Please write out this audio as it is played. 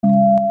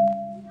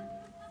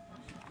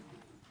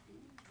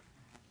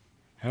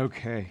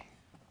Okay.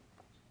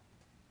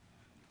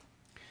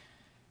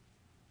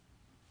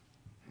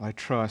 I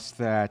trust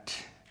that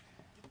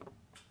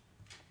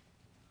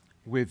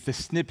with the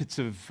snippets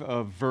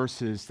of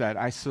verses that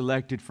I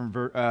selected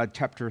from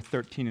chapter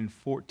 13 and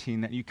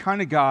 14, that you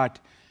kind of got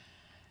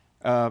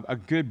a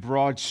good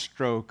broad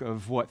stroke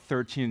of what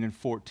 13 and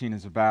 14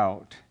 is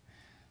about.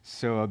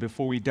 So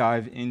before we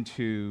dive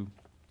into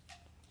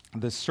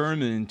the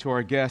sermon, to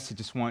our guests, I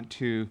just want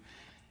to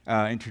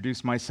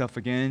introduce myself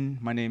again.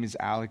 My name is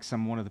Alex.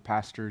 I'm one of the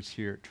pastors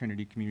here at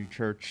Trinity Community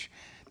Church.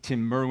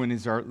 Tim Merwin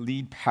is our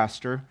lead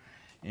pastor.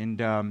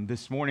 And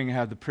this morning I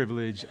have the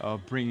privilege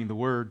of bringing the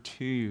word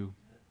to you.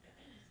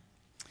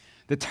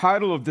 The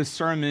title of this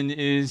sermon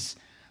is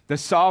The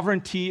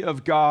Sovereignty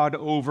of God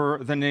Over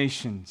the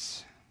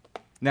Nations.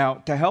 Now,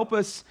 to help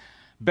us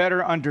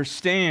better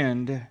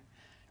understand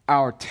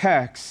our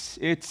text,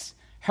 it's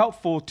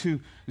helpful to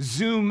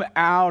zoom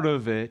out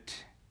of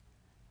it.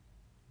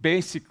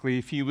 Basically,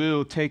 if you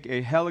will, take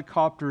a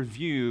helicopter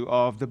view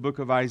of the book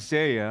of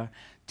Isaiah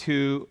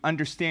to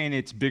understand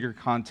its bigger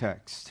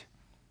context.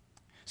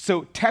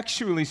 So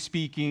textually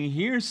speaking,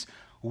 here's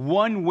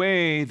one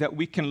way that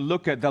we can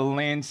look at the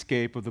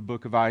landscape of the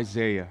book of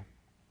Isaiah.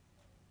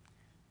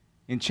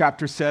 In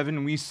chapter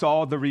 7, we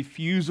saw the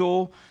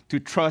refusal to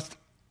trust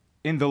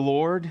in the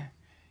Lord.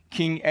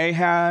 King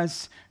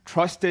Ahaz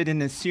trusted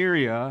in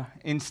Assyria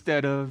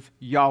instead of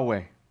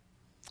Yahweh.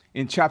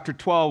 In chapter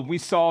 12, we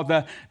saw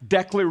the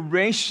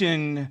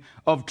declaration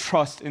of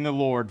trust in the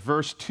Lord.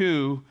 Verse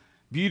 2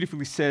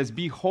 beautifully says,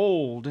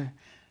 "Behold,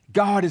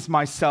 God is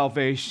my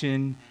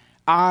salvation.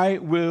 I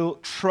will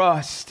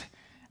trust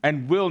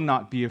and will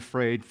not be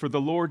afraid, for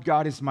the Lord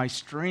God is my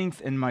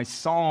strength and my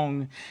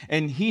song,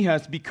 and he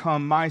has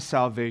become my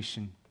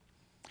salvation."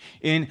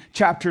 In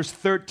chapters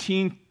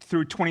 13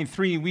 through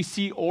 23, we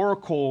see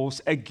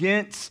oracles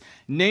against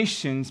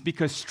nations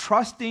because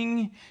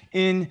trusting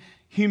in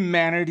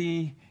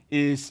humanity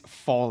is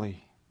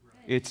folly.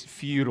 It's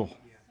futile.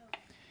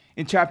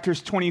 In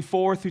chapters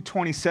 24 through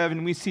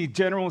 27, we see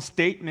general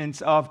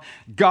statements of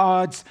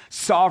God's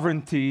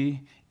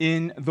sovereignty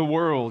in the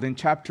world. In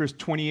chapters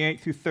 28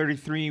 through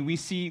 33, we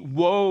see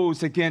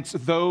woes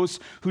against those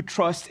who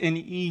trust in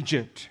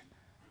Egypt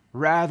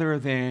rather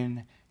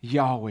than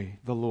Yahweh,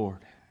 the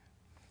Lord.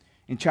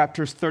 In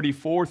chapters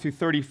 34 through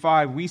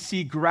 35, we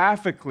see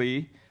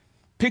graphically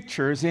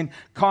pictures and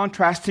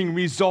contrasting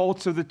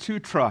results of the two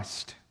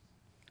trust.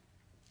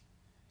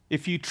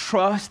 If you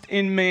trust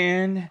in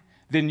man,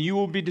 then you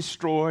will be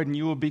destroyed and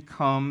you will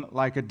become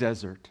like a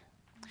desert.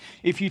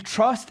 If you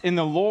trust in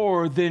the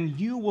Lord, then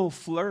you will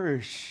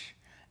flourish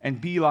and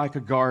be like a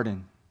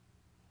garden.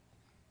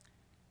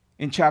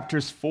 In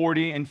chapters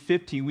 40 and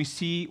 50, we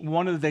see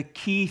one of the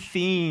key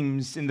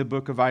themes in the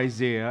book of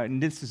Isaiah,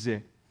 and this is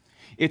it.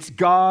 It's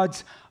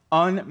God's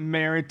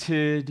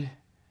unmerited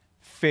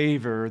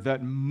favor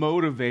that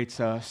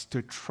motivates us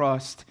to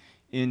trust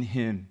in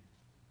him.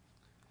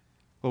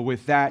 Well,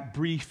 with that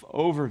brief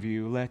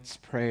overview, let's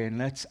pray and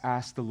let's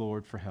ask the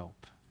Lord for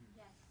help.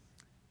 Yes.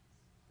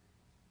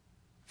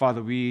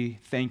 Father, we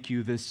thank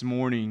you this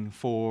morning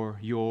for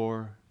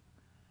your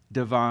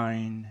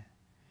divine,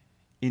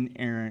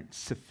 inerrant,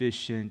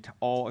 sufficient,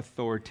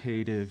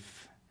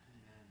 all-authoritative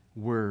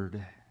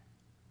word.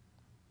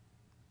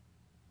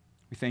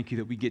 We thank you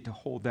that we get to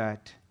hold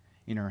that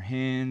in our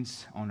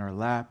hands, on our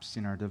laps,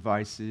 in our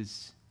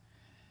devices.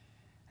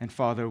 And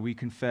Father, we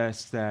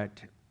confess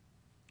that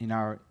in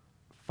our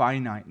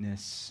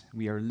finiteness,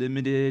 we are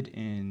limited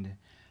in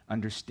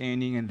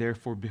understanding and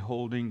therefore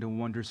beholding the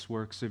wondrous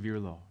works of your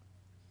law.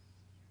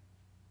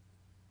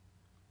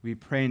 We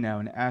pray now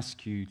and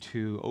ask you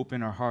to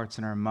open our hearts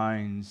and our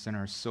minds and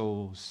our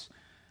souls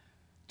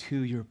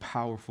to your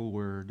powerful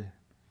word,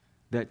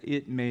 that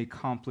it may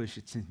accomplish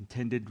its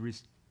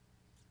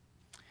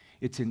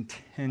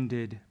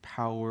intended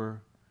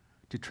power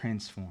to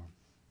transform.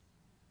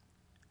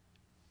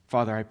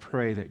 Father, I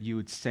pray that you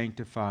would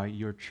sanctify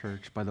your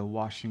church by the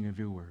washing of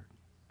your word.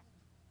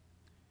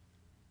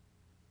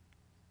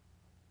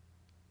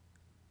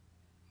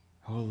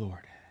 Oh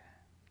Lord,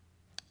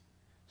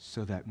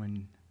 so that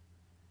when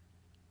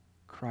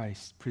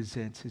Christ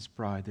presents his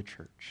bride, the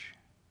church,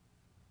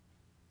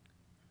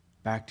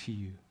 back to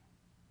you,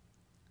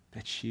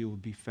 that she will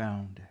be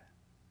found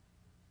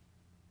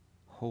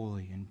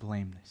holy and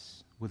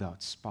blameless,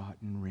 without spot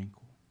and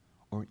wrinkle,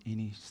 or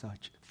any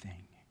such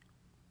thing.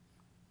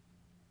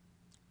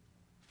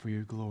 For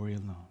your glory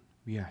alone,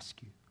 we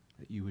ask you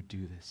that you would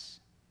do this.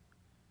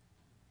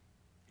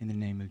 In the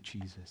name of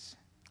Jesus,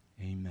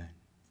 amen.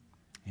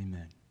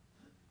 Amen.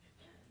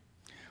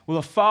 Well,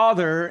 a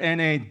father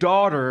and a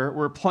daughter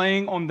were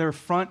playing on their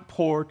front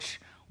porch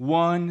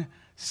one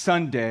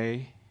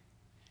Sunday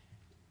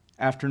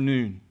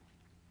afternoon.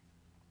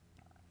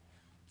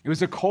 It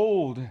was a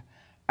cold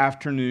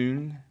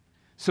afternoon,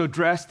 so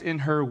dressed in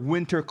her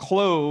winter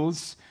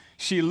clothes,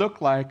 she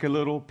looked like a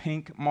little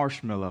pink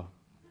marshmallow.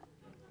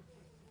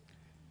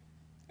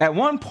 At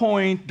one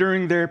point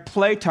during their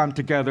playtime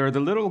together,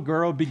 the little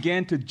girl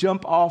began to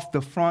jump off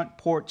the front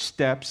porch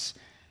steps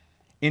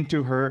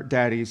into her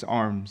daddy's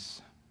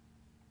arms.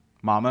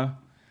 Mama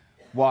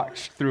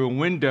watched through a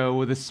window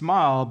with a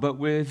smile, but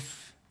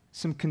with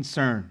some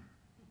concern.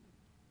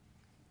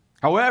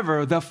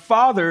 However, the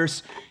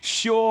father's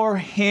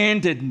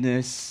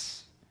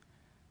sure-handedness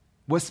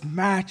was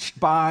matched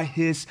by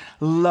his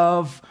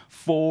love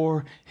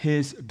for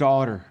his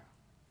daughter.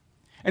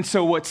 And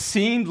so what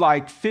seemed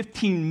like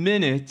 15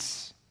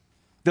 minutes,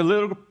 the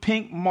little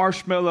pink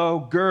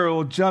marshmallow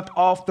girl jumped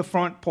off the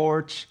front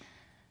porch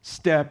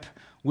step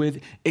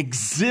with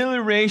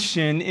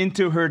exhilaration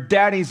into her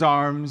daddy's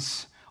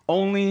arms,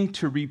 only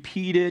to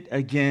repeat it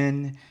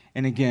again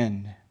and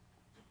again.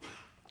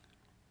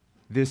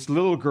 This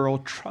little girl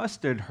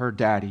trusted her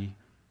daddy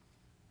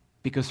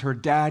because her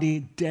daddy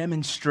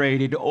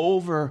demonstrated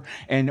over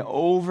and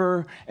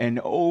over and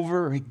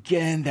over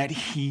again that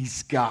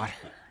he's got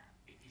her.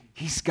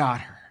 He's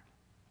got her.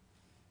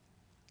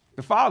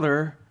 The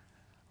father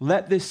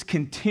let this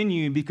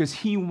continue because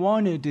he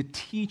wanted to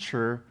teach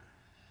her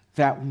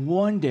that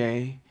one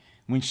day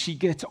when she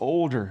gets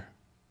older,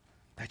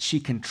 that she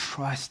can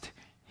trust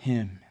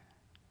him.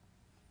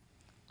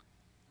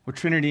 Well,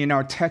 Trinity, in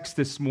our text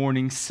this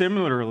morning,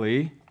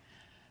 similarly,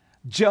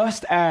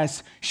 just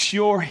as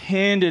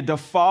sure-handed the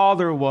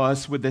father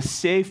was with the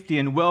safety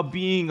and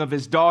well-being of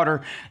his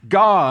daughter,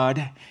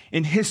 God,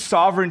 in his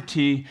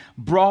sovereignty,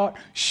 brought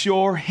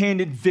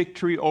sure-handed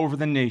victory over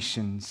the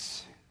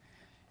nations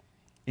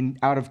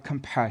out of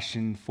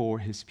compassion for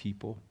his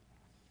people.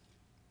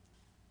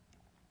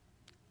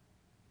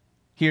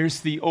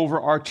 Here's the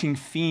overarching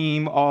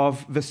theme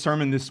of the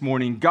sermon this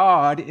morning.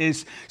 God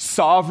is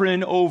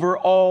sovereign over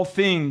all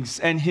things,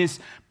 and his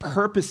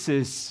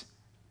purposes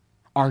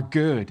are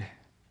good.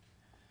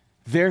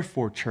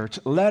 Therefore, church,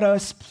 let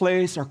us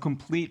place our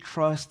complete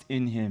trust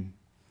in him.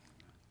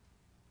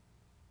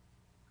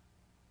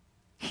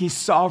 He's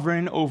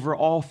sovereign over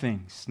all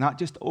things, not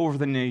just over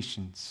the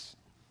nations.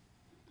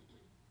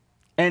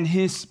 And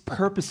his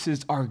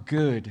purposes are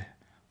good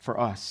for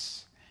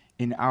us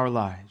in our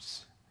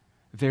lives.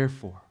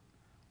 Therefore,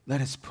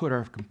 let us put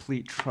our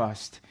complete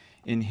trust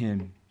in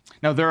him.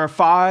 Now, there are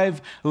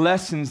 5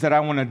 lessons that I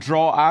want to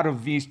draw out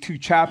of these 2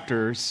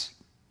 chapters.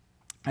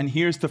 And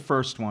here's the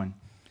first one.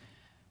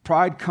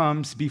 Pride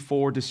comes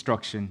before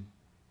destruction.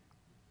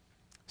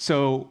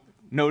 So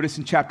notice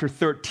in chapter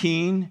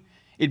 13,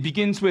 it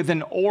begins with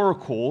an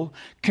oracle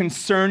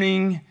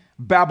concerning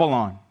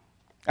Babylon.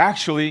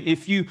 Actually,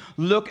 if you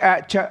look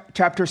at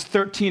chapters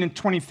 13 and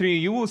 23,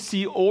 you will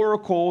see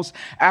oracles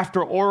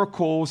after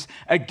oracles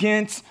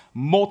against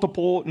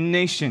multiple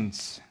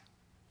nations.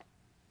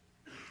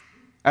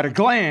 At a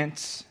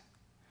glance,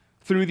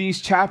 through these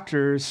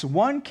chapters,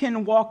 one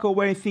can walk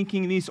away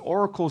thinking these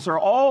oracles are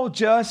all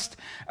just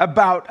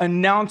about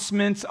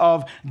announcements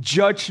of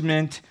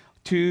judgment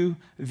to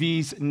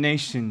these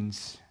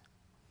nations.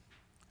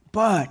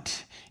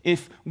 But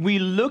if we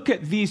look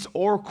at these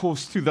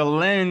oracles through the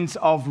lens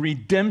of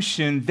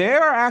redemption, they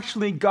are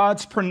actually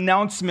God's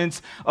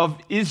pronouncements of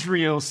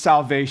Israel's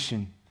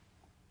salvation.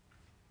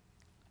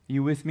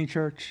 You with me,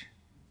 church?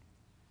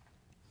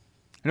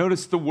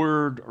 Notice the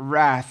word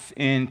wrath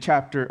in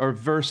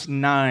verse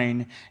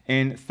 9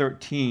 and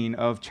 13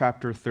 of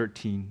chapter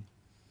 13.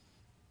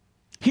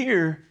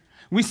 Here,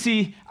 we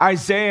see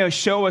Isaiah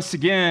show us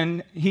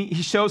again, he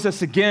shows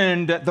us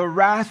again that the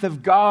wrath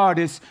of God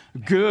is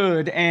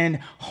good and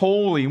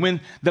holy.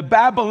 When the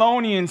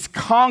Babylonians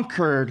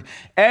conquered,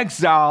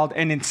 exiled,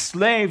 and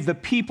enslaved the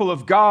people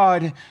of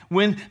God,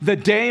 when the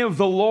day of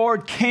the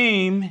Lord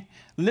came,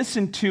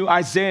 listen to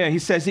Isaiah. He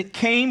says, it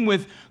came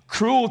with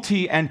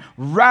cruelty and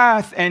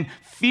wrath and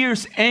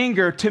fierce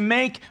anger to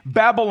make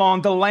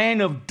Babylon the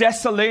land of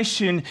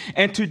desolation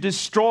and to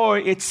destroy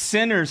its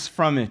sinners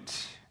from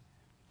it.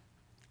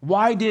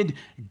 Why did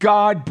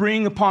God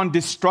bring upon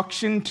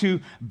destruction to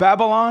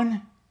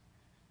Babylon?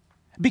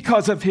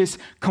 Because of his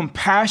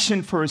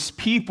compassion for his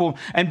people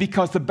and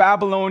because the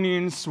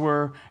Babylonians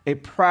were a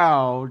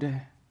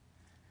proud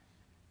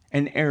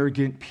and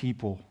arrogant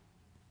people.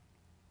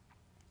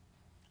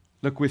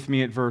 Look with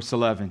me at verse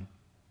 11.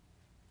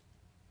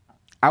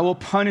 I will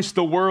punish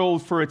the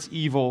world for its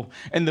evil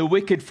and the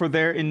wicked for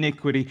their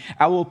iniquity.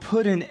 I will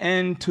put an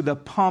end to the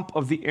pomp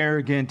of the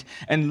arrogant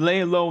and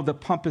lay low the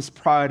pompous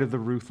pride of the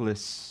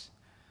ruthless.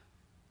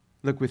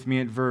 Look with me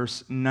at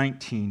verse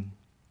 19.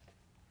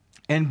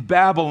 And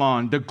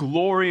Babylon, the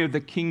glory of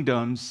the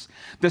kingdoms,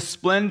 the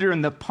splendor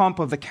and the pomp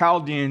of the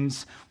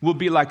Chaldeans will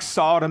be like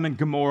Sodom and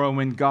Gomorrah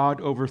when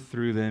God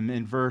overthrew them.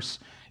 In verse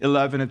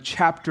 11 of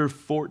chapter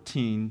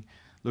 14,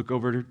 look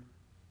over to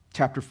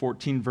chapter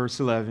 14, verse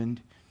 11.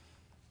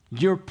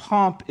 Your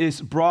pomp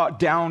is brought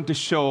down to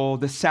Sheol,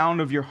 the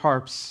sound of your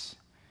harps.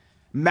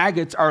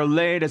 Maggots are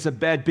laid as a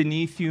bed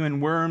beneath you,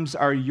 and worms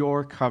are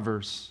your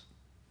covers.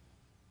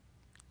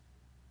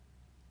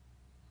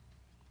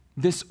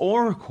 This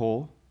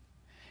oracle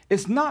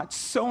is not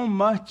so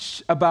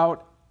much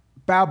about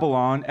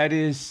Babylon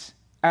as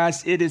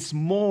it is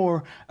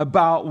more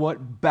about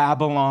what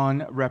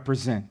Babylon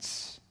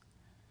represents.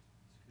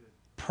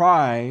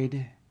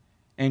 Pride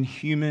and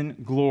human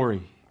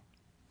glory.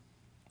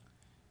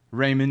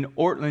 Raymond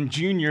Ortland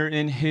Jr.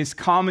 in his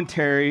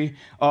commentary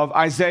of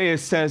Isaiah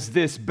says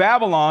this: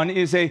 Babylon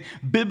is a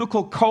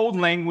biblical code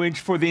language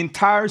for the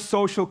entire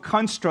social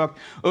construct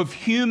of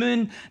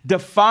human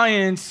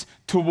defiance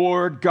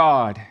toward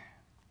God.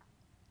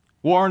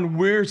 Warren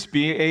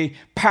Wiersbe, a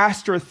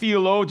pastor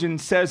theologian,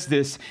 says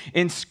this: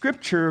 in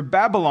Scripture,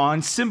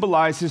 Babylon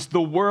symbolizes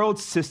the world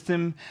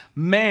system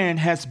man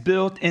has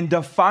built in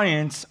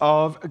defiance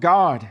of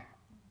God.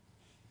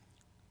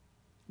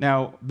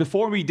 Now,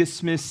 before we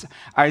dismiss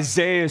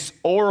Isaiah's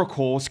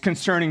oracles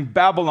concerning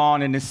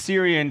Babylon and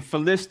Assyria and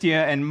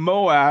Philistia and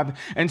Moab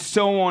and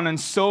so on and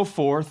so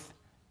forth,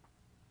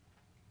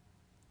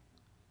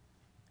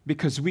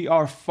 because we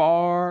are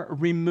far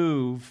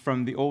removed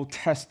from the Old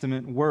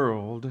Testament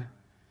world,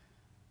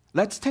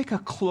 let's take a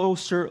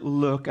closer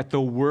look at the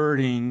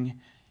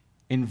wording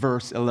in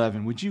verse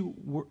 11. Would you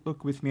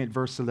look with me at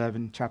verse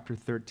 11, chapter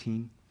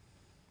 13?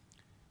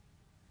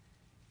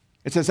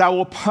 It says, I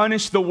will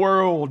punish the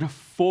world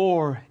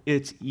for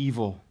its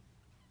evil.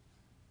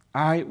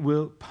 I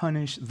will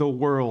punish the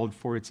world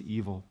for its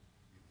evil.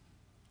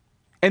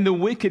 And the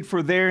wicked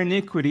for their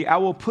iniquity. I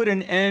will put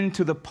an end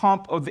to the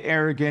pomp of the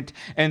arrogant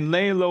and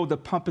lay low the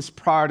pompous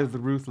pride of the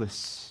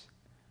ruthless.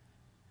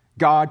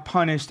 God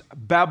punished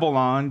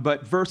Babylon,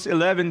 but verse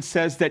 11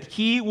 says that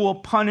he will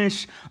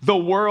punish the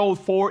world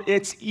for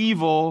its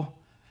evil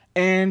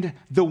and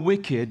the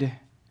wicked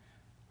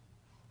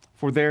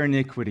for their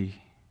iniquity.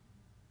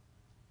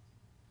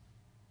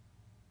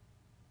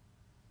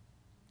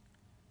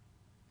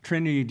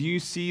 Trinity, do you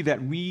see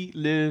that we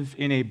live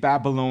in a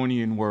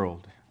Babylonian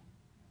world?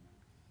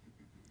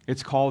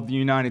 It's called the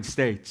United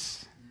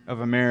States of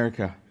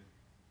America.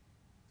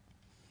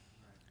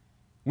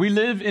 We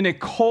live in a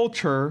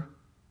culture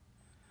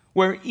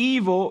where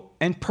evil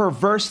and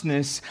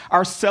perverseness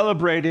are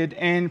celebrated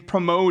and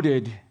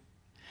promoted,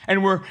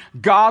 and where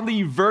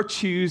godly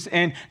virtues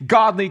and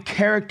godly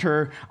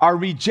character are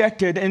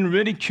rejected and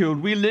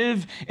ridiculed. We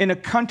live in a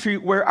country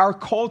where our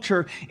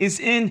culture is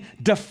in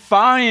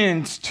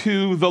defiance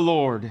to the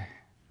Lord.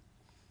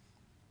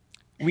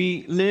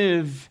 We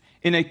live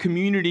in a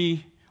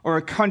community or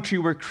a country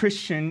where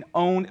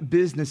Christian-owned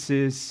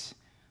businesses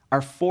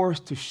are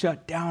forced to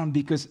shut down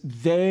because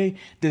they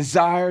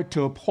desire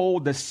to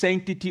uphold the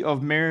sanctity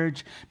of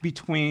marriage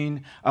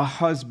between a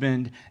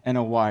husband and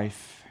a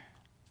wife.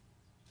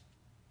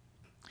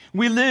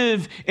 We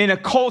live in a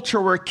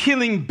culture where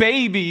killing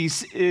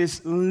babies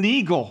is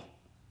legal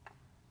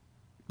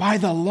by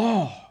the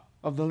law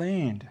of the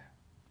land.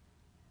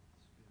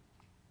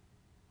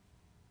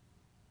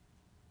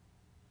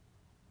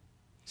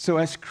 So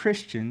as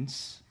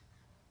Christians,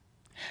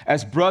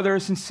 as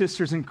brothers and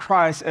sisters in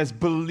Christ, as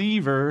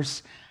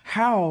believers,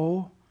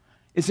 how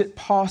is it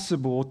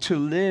possible to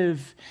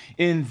live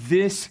in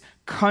this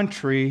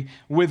country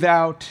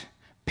without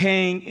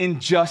paying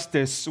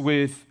injustice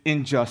with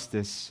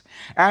injustice?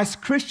 As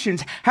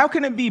Christians, how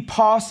can it be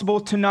possible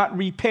to not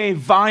repay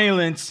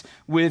violence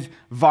with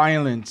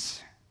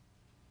violence?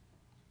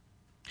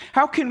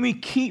 How can we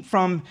keep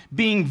from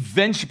being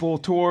vengeful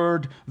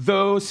toward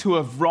those who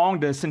have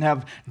wronged us and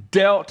have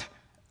dealt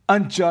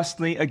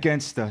unjustly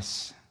against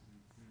us?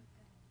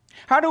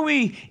 How do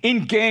we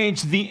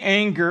engage the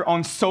anger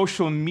on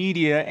social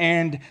media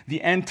and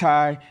the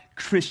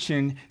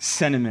anti-Christian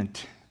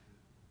sentiment?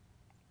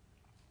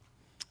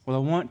 Well, I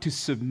want to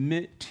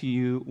submit to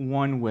you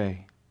one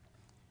way.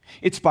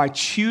 It's by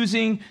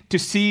choosing to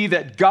see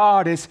that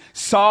God is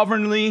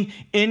sovereignly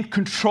in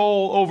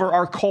control over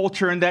our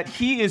culture and that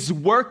He is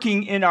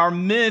working in our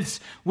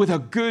midst with a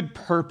good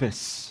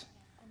purpose.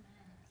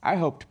 I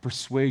hope to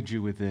persuade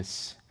you with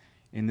this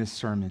in this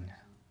sermon.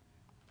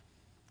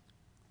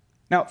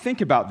 Now,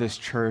 think about this,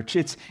 church.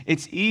 It's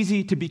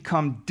easy to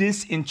become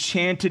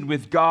disenchanted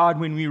with God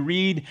when we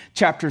read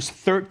chapters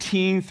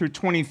 13 through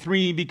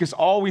 23 because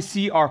all we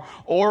see are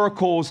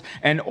oracles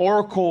and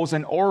oracles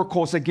and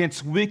oracles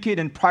against wicked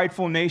and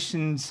prideful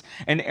nations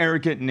and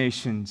arrogant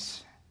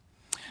nations.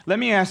 Let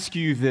me ask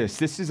you this.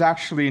 This is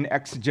actually an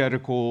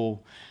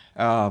exegetical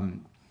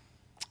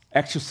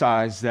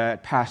exercise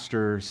that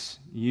pastors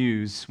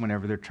use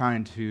whenever they're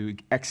trying to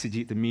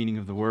exegete the meaning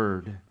of the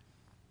word.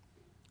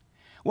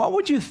 What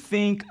would you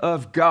think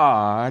of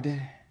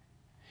God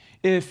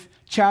if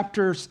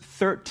chapters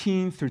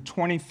 13 through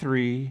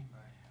 23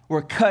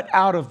 were cut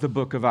out of the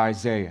book of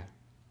Isaiah?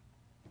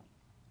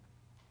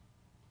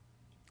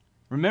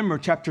 Remember,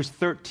 chapters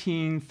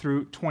 13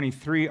 through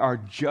 23 are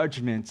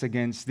judgments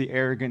against the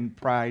arrogant,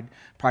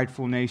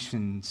 prideful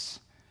nations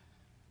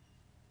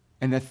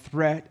and the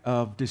threat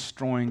of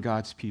destroying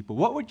God's people.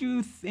 What would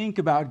you think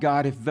about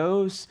God if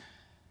those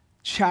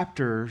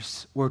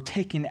chapters were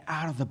taken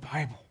out of the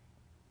Bible?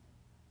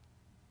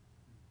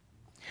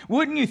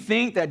 Wouldn't you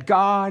think that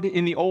God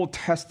in the Old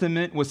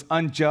Testament was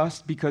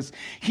unjust because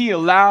He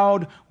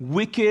allowed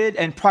wicked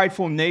and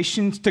prideful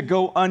nations to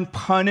go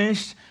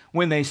unpunished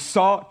when they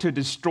sought to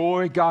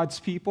destroy God's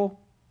people?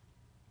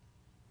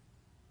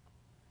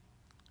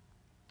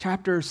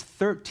 Chapters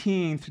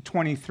 13 to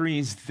 23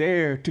 is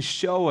there to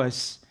show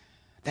us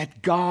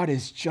that God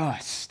is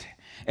just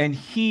and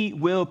he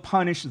will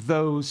punish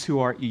those who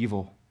are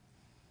evil.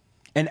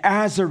 And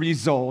as a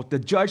result, the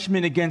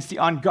judgment against the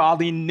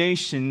ungodly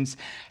nations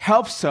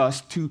helps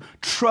us to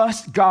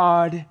trust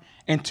God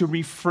and to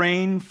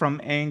refrain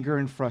from anger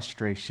and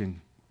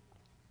frustration.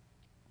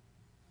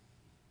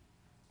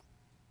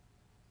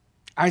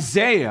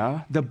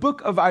 Isaiah, the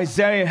book of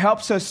Isaiah,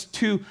 helps us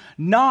to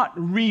not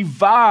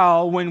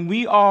revile when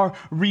we are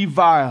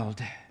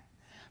reviled.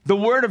 The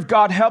Word of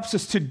God helps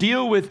us to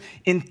deal with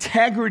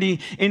integrity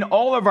in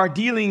all of our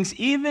dealings,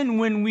 even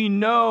when we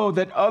know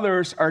that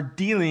others are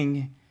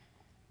dealing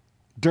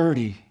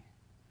dirty.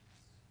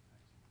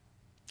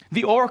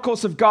 The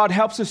oracles of God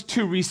helps us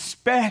to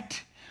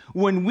respect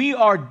when we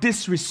are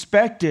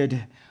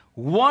disrespected.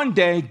 One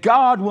day,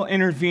 God will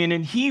intervene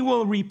and he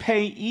will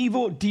repay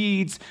evil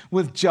deeds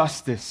with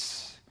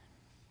justice.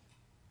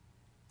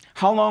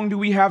 How long do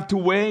we have to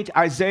wait?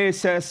 Isaiah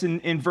says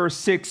in verse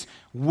 6,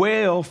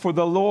 "Wail for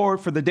the Lord,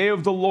 for the day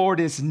of the Lord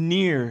is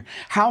near."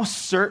 How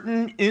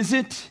certain is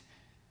it?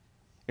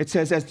 It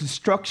says, as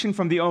destruction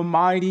from the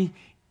Almighty,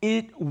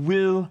 it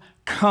will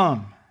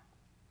come.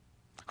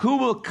 Who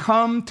will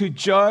come to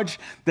judge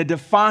the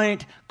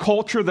defiant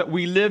culture that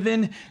we live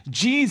in?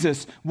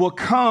 Jesus will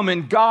come,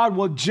 and God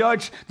will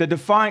judge the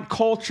defiant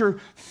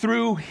culture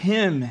through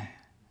him.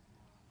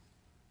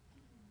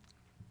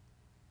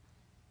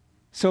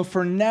 So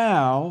for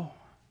now,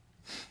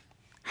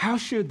 how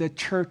should the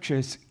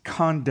church's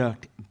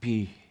conduct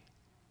be?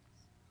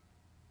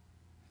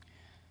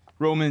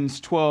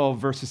 Romans 12,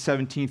 verses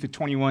 17 through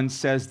 21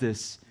 says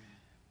this: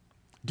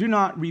 "Do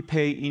not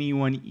repay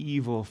anyone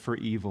evil for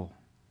evil.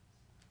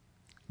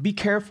 Be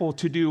careful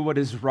to do what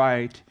is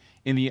right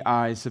in the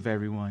eyes of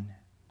everyone.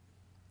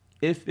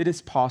 If it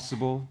is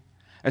possible,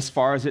 as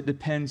far as it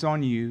depends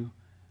on you,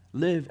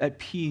 live at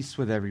peace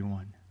with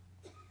everyone.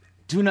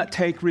 Do not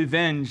take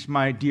revenge,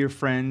 my dear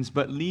friends,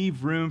 but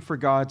leave room for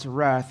God's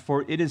wrath,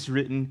 for it is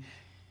written,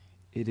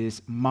 'It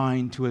is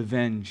mine to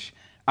avenge.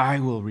 I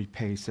will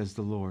repay,' says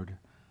the Lord.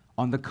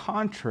 On the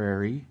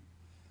contrary,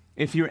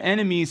 if your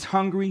enemy is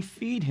hungry,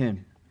 feed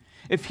him.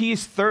 If he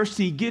is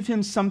thirsty, give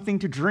him something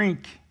to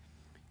drink.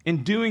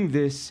 In doing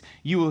this,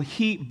 you will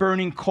heap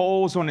burning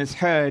coals on his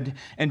head,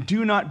 and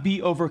do not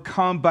be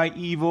overcome by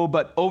evil,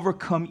 but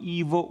overcome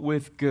evil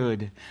with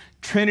good."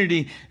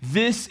 Trinity,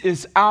 this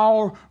is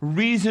our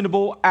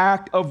reasonable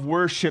act of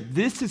worship.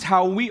 This is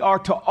how we are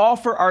to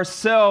offer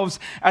ourselves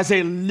as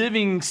a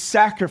living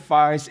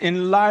sacrifice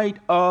in light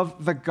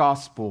of the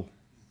gospel.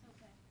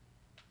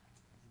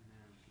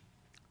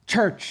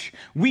 Church,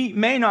 we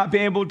may not be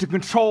able to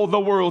control the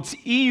world's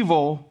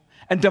evil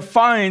and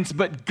defiance,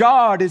 but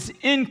God is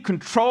in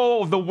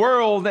control of the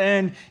world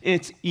and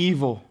its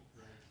evil.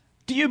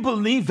 Do you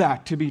believe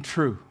that to be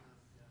true?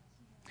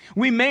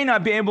 We may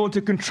not be able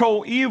to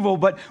control evil,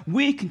 but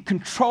we can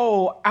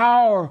control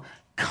our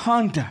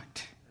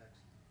conduct.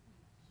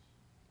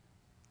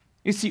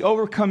 You see,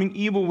 overcoming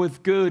evil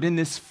with good in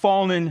this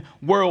fallen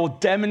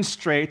world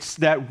demonstrates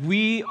that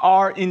we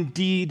are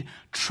indeed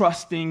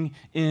trusting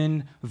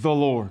in the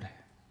Lord.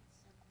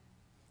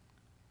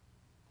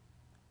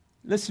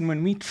 Listen,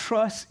 when we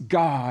trust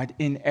God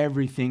in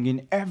everything,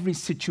 in every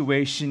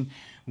situation,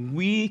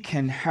 we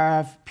can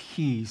have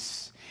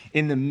peace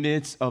in the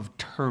midst of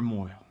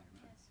turmoil.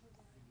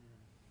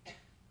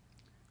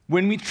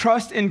 When we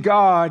trust in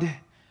God,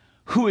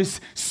 who is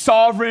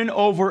sovereign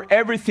over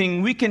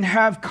everything, we can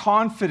have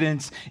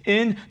confidence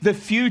in the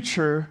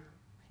future,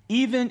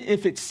 even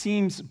if it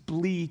seems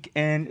bleak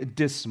and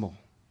dismal.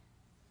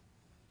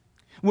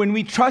 When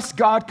we trust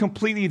God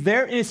completely,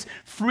 there is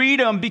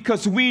freedom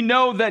because we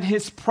know that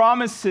his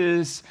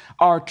promises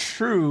are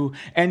true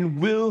and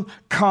will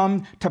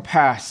come to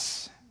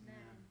pass.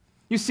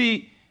 You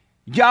see,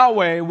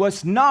 Yahweh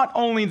was not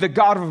only the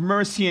God of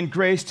mercy and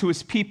grace to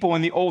his people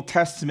in the Old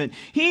Testament.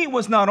 He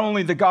was not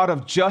only the God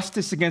of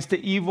justice against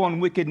the evil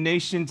and wicked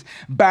nations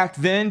back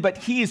then, but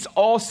he is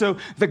also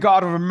the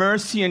God of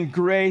mercy and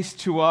grace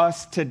to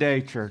us today,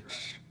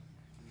 church.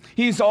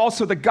 He's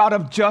also the God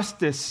of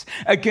justice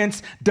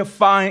against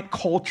defiant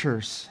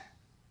cultures.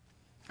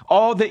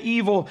 All the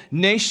evil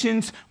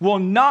nations will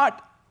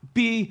not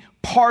be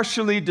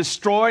partially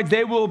destroyed.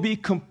 They will be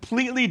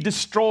completely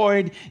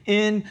destroyed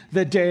in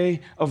the day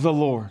of the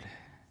Lord.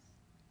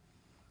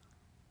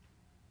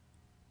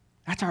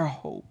 That's our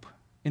hope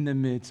in the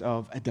midst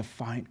of a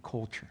defiant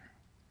culture.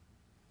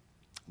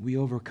 We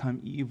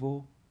overcome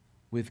evil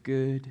with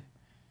good,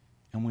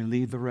 and we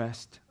leave the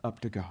rest up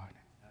to God.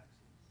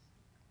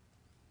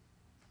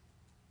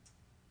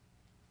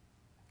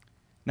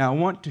 Now, I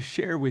want to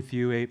share with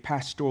you a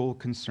pastoral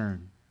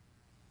concern.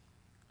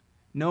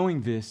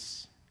 Knowing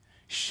this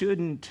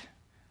shouldn't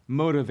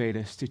motivate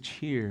us to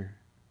cheer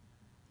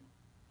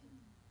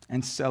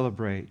and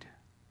celebrate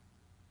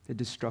the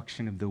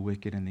destruction of the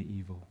wicked and the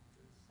evil.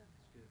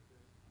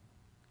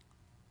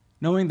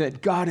 Knowing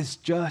that God is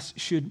just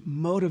should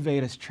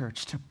motivate us,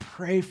 church, to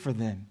pray for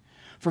them,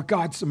 for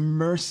God's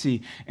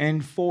mercy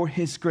and for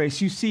his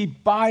grace. You see,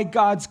 by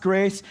God's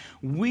grace,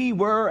 we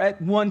were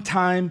at one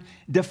time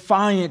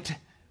defiant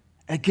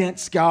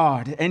against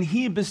God, and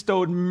he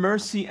bestowed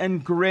mercy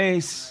and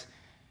grace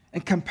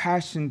and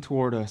compassion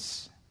toward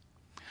us.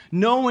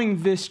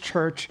 Knowing this,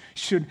 church,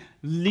 should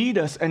lead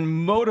us and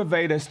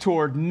motivate us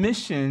toward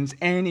missions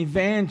and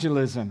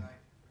evangelism.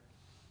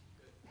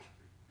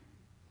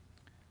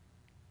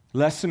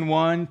 Lesson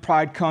 1,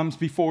 pride comes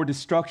before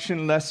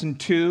destruction. Lesson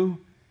 2,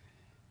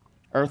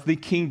 earthly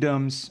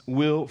kingdoms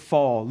will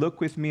fall.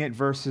 Look with me at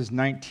verses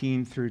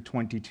 19 through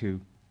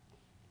 22.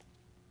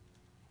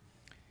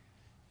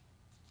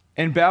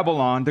 In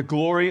Babylon, the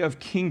glory of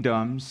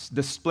kingdoms,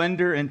 the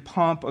splendor and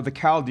pomp of the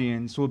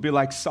Chaldeans will be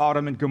like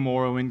Sodom and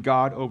Gomorrah when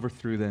God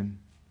overthrew them.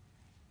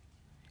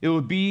 It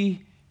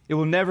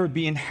will never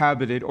be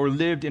inhabited or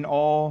lived in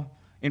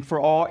for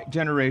all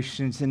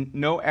generations, and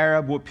no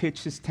Arab will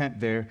pitch his tent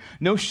there.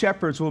 No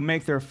shepherds will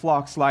make their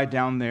flocks lie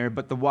down there,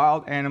 but the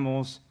wild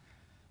animals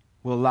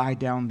will lie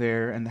down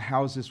there, and the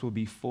houses will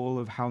be full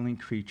of howling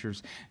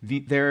creatures.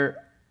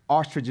 Their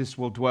ostriches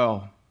will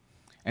dwell,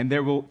 and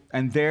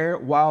there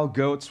wild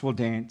goats will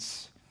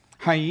dance.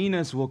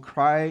 Hyenas will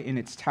cry in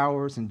its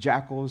towers, and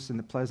jackals in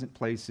the pleasant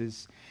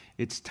places.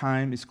 Its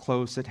time is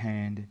close at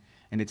hand,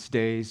 and its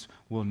days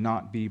will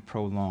not be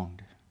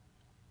prolonged.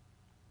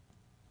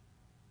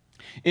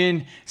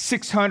 In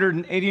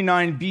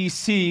 689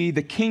 BC,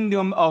 the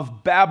kingdom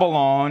of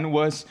Babylon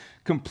was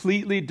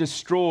completely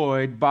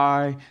destroyed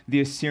by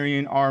the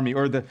Assyrian army,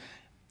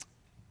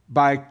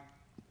 by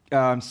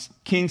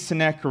King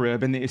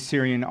Sennacherib and the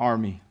Assyrian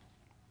army.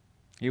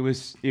 It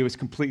was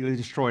completely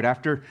destroyed.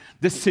 After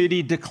the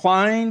city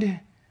declined,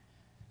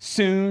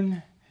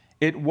 soon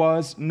it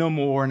was no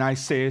more, and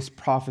Isaiah's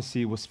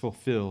prophecy was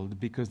fulfilled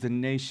because the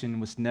nation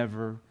was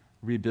never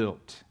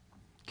rebuilt.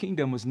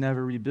 Kingdom was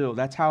never rebuilt.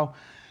 That's how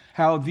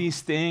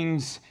these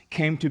things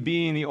came to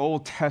be in the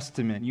Old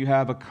Testament. You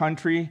have a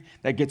country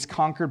that gets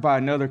conquered by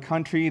another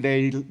country.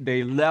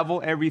 They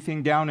level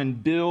everything down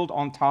and build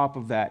on top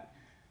of that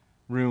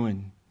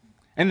ruin.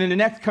 And then the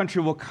next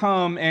country will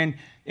come and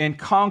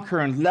conquer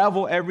and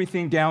level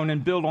everything down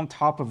and build on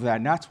top of that.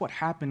 And that's what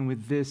happened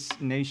with this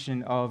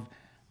nation of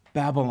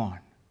Babylon.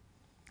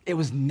 It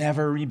was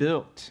never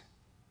rebuilt.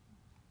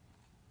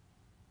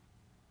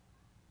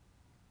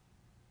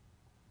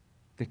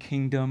 The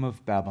kingdom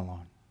of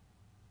Babylon.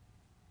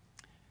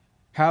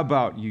 How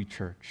about you,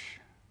 church?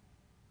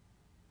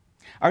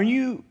 Are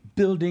you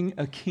building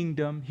a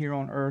kingdom here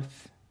on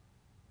earth?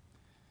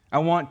 I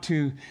want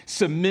to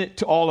submit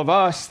to all of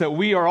us that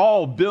we are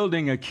all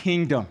building a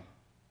kingdom.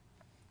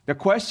 The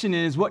question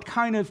is, what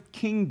kind of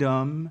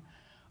kingdom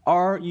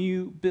are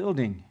you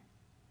building?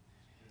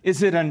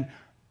 Is it an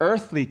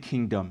earthly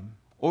kingdom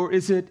or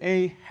is it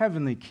a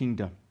heavenly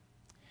kingdom?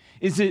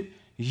 Is it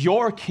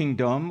your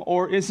kingdom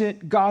or is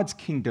it God's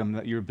kingdom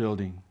that you're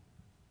building?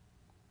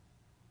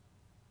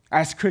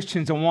 As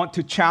Christians, I want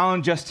to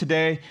challenge us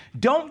today.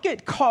 Don't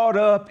get caught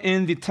up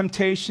in the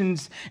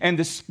temptations and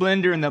the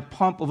splendor and the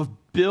pomp of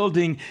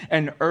building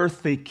an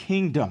earthly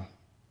kingdom.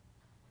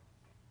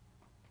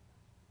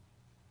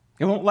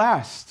 It won't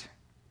last.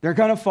 They're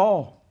going to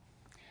fall.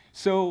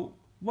 So,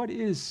 what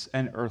is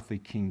an earthly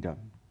kingdom?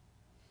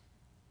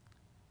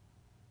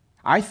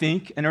 I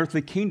think an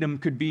earthly kingdom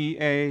could be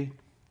a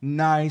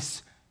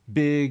nice,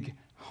 big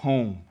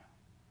home.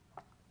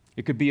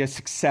 It could be a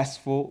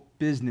successful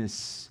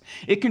business.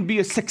 It can be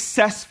a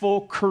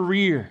successful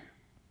career.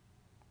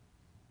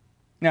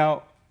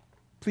 Now,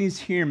 please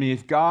hear me.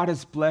 If God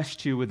has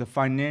blessed you with the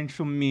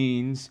financial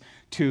means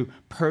to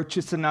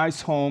purchase a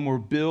nice home or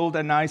build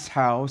a nice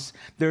house,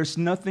 there's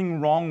nothing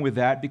wrong with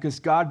that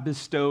because God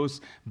bestows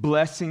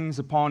blessings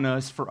upon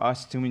us for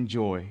us to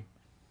enjoy.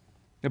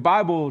 The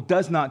Bible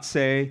does not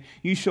say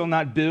you shall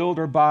not build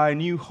or buy a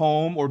new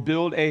home or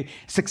build a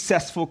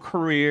successful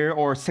career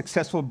or a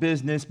successful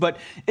business, but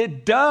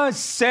it does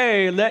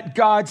say let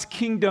God's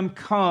kingdom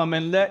come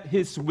and let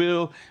his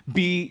will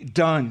be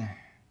done.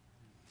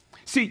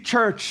 See,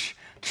 church,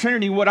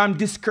 Trinity, what I'm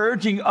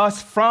discouraging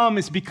us from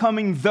is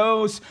becoming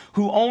those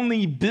who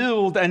only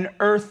build an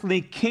earthly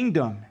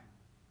kingdom.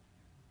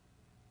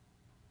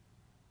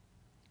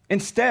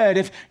 Instead,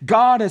 if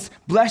God has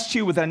blessed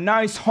you with a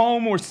nice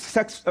home or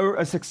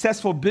a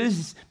successful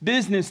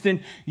business,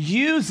 then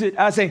use it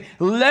as a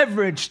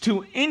leverage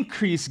to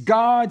increase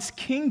God's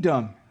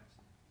kingdom.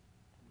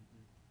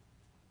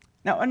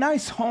 Now, a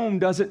nice home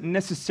doesn't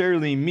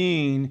necessarily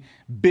mean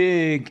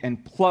big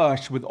and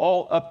plush with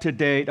all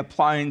up-to-date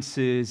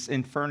appliances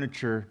and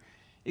furniture.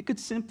 It could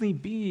simply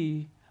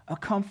be a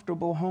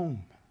comfortable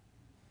home.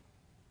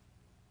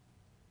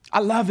 I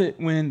love it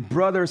when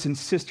brothers and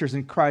sisters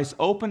in Christ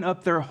open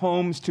up their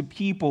homes to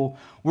people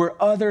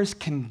where others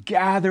can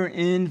gather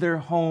in their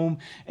home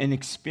and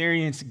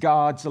experience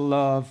God's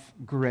love,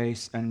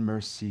 grace, and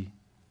mercy.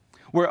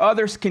 Where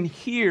others can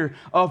hear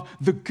of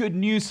the good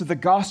news of the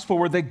gospel,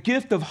 where the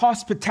gift of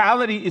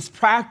hospitality is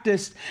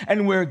practiced,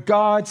 and where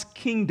God's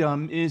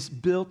kingdom is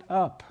built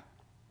up.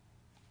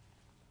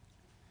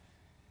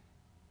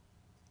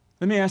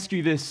 Let me ask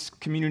you this,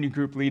 community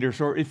group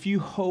leaders, or if you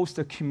host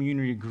a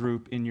community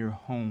group in your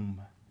home,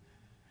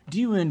 do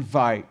you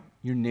invite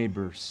your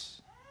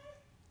neighbors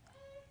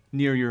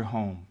near your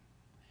home?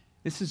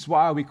 This is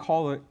why we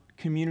call it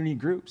community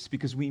groups,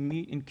 because we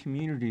meet in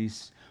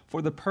communities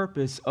for the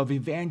purpose of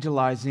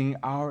evangelizing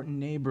our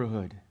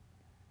neighborhood.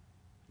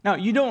 Now,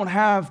 you don't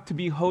have to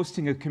be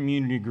hosting a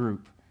community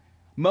group.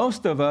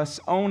 Most of us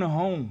own a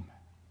home.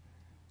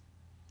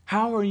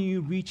 How are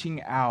you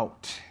reaching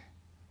out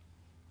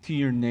to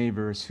your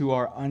neighbors who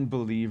are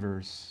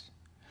unbelievers,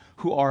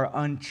 who are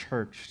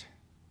unchurched,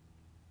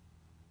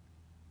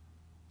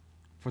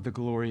 for the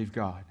glory of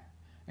God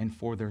and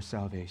for their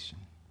salvation?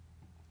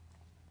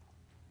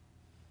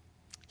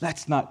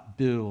 Let's not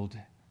build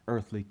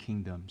earthly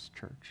kingdoms,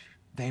 church.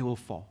 They will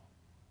fall.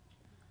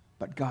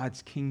 But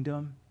God's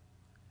kingdom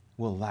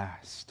will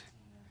last.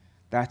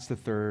 That's the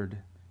third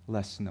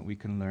lesson that we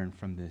can learn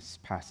from this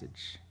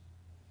passage.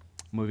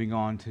 Moving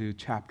on to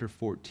chapter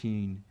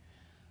 14.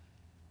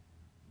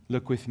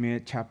 Look with me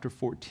at chapter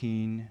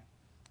 14,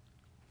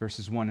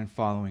 verses 1 and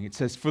following. It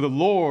says, "For the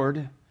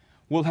Lord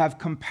will have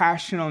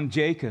compassion on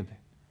Jacob,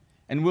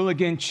 and will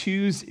again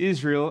choose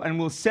Israel, and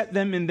will set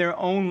them in their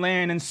own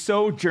land, and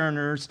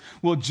sojourners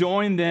will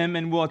join them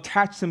and will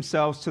attach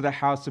themselves to the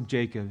house of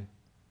Jacob."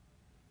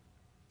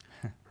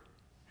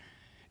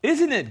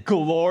 Isn't it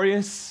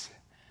glorious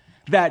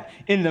that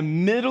in the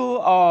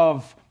middle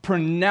of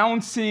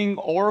pronouncing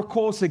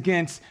oracles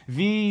against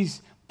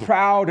these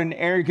proud and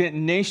arrogant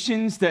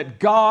nations, that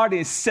God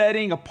is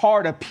setting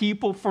apart a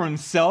people for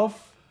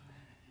himself?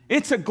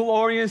 It's a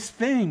glorious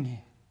thing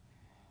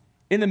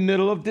in the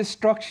middle of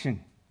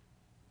destruction.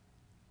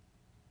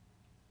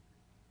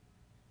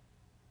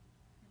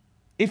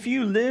 If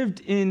you lived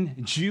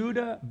in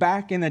Judah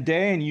back in the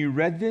day and you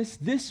read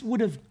this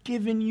would have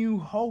given you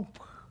hope.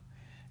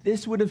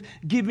 This would have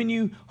given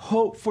you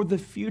hope for the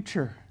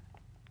future.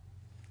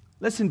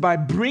 Listen, by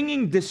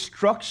bringing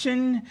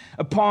destruction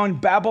upon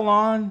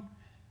Babylon,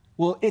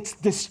 well, its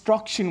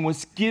destruction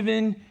was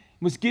giving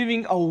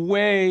a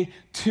way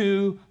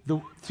to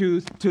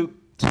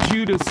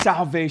Judah's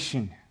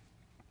salvation.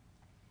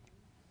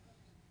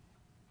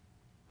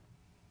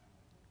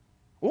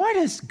 Why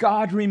does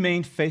God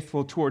remain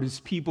faithful toward his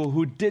people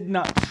who did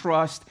not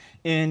trust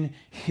in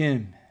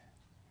him?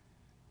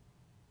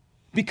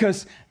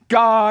 Because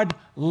God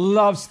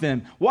loves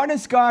them. Why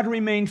does God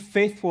remain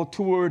faithful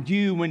toward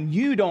you when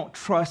you don't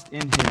trust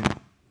in him?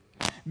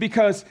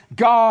 Because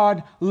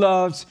God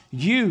loves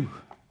you.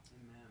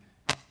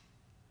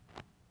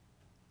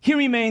 He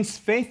remains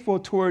faithful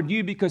toward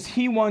you because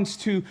he wants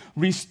to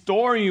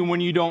restore you when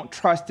you don't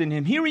trust in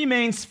him. He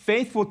remains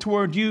faithful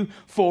toward you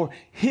for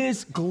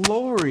his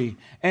glory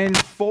and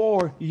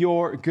for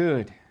your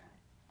good.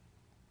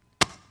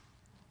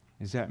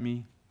 Is that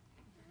me?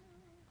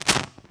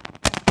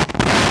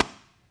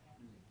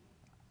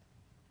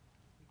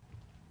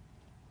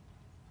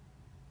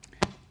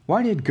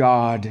 Why did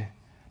God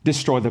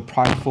destroy the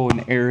prideful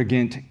and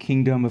arrogant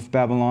kingdom of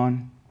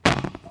Babylon?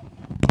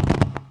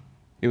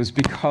 It was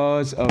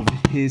because of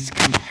his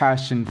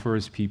compassion for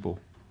his people.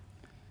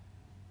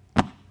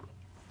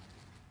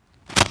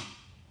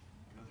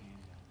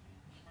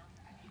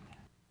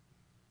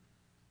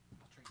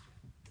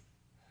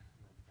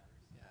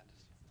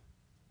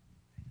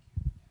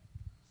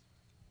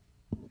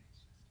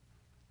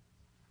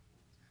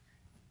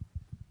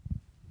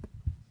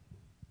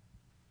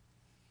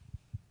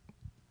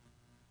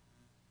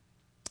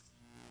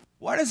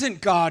 Why doesn't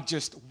God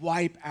just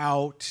wipe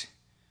out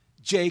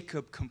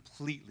Jacob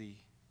completely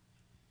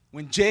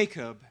when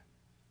Jacob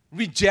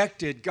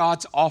rejected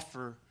God's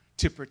offer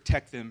to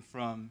protect them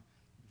from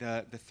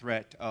the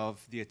threat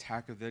of the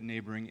attack of the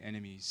neighboring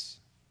enemies?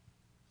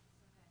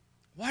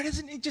 Why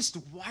doesn't he just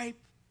wipe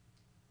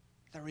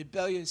the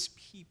rebellious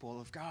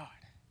people of God?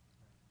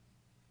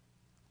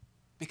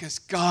 Because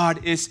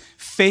God is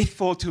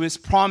faithful to his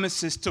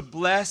promises to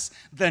bless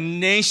the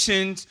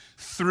nations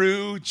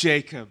through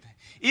Jacob.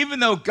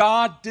 Even though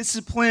God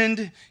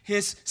disciplined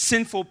his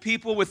sinful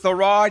people with the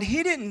rod,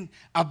 he didn't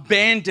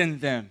abandon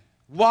them.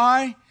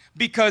 Why?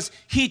 Because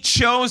he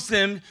chose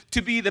them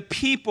to be the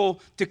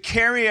people to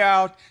carry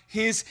out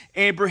his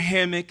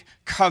Abrahamic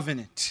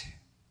covenant.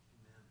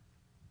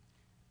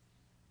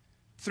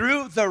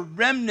 Through the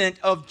remnant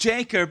of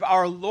Jacob,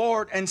 our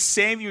Lord and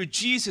Savior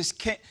Jesus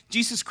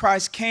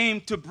Christ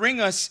came to bring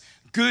us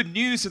good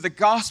news of the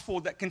gospel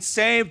that can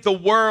save the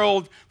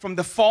world from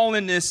the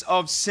fallenness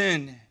of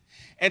sin.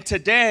 And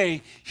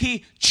today,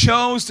 he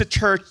chose the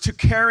church to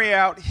carry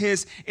out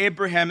his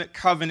Abrahamic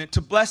covenant, to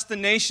bless the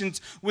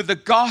nations with the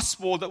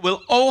gospel that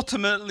will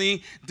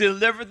ultimately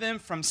deliver them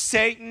from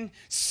Satan,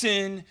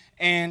 sin,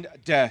 and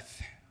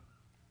death.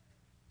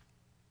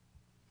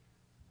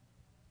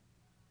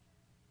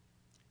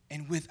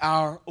 And with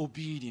our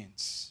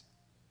obedience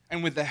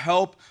and with the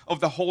help of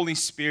the Holy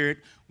Spirit,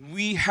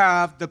 we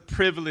have the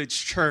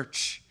privilege,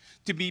 church,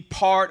 to be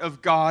part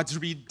of God's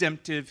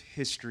redemptive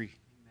history.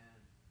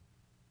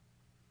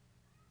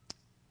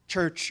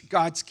 Church,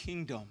 God's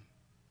kingdom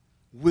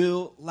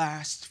will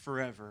last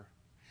forever,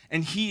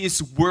 and he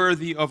is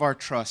worthy of our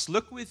trust.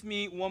 Look with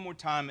me one more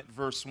time at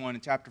verse 1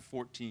 in chapter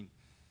 14.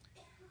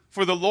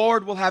 For the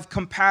Lord will have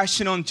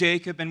compassion on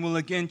Jacob and will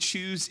again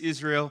choose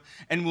Israel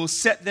and will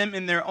set them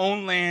in their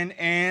own land,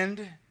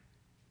 and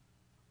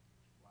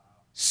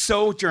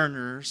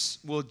sojourners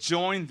will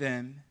join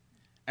them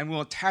and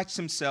will attach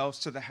themselves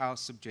to the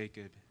house of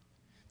Jacob.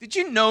 Did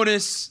you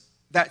notice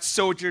that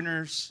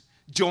sojourners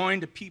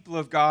joined the people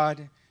of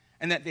God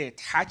and that they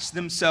attached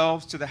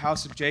themselves to the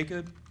house of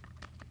Jacob?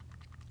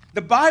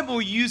 The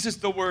Bible uses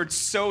the word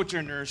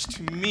sojourners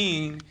to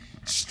mean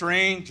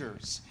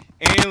strangers,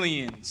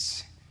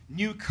 aliens,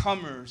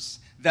 newcomers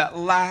that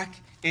lack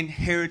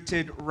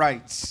inherited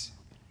rights.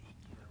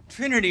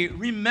 Trinity,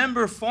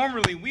 remember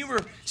formerly we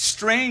were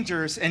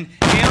strangers and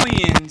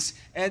aliens,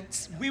 and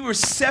we were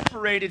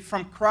separated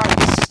from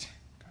Christ.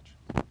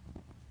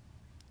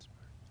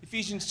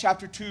 Ephesians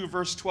chapter 2,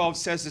 verse 12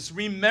 says this: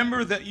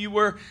 remember that you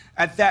were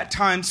at that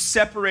time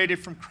separated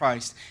from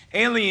Christ,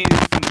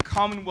 alienated from the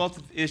commonwealth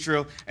of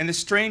Israel, and the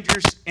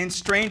strangers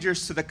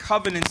to the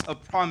covenants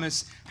of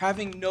promise,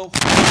 having no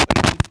hope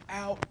and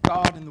without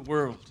God in the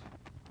world.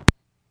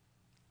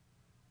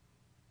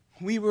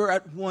 We were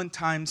at one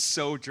time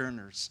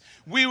sojourners.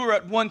 We were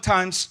at one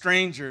time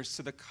strangers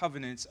to the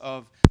covenants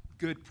of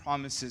good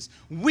promises.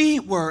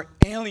 We were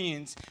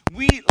aliens.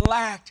 We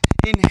lacked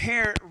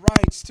inherent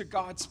rights to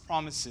God's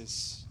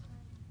promises.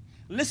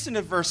 Listen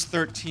to verse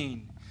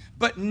 13.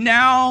 But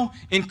now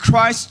in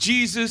Christ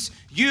Jesus,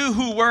 you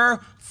who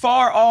were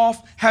far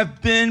off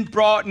have been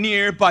brought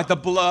near by the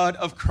blood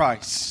of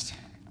Christ.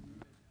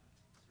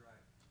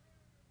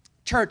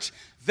 Church,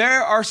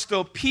 there are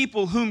still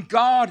people whom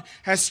God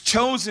has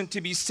chosen to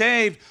be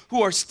saved,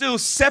 who are still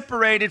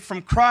separated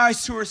from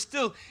Christ, who are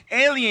still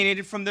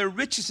alienated from the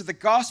riches of the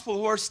gospel,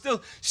 who are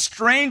still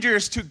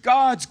strangers to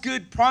God's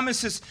good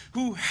promises,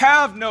 who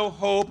have no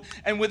hope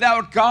and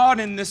without God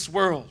in this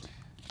world.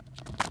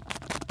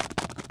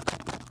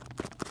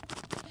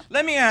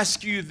 Let me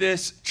ask you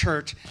this,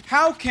 church.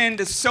 How can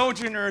the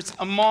sojourners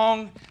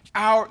among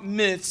our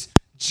midst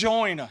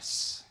join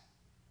us?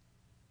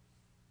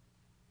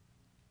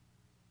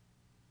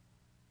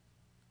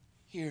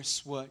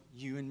 Here's what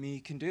you and me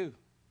can do.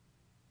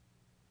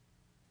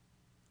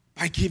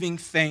 By giving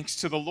thanks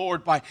to the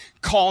Lord, by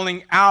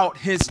calling out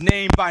His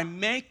name, by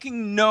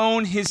making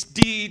known His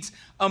deeds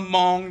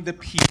among the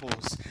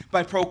peoples,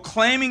 by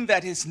proclaiming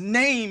that His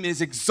name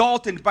is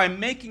exalted, by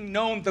making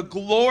known the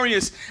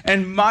glorious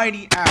and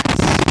mighty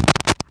acts.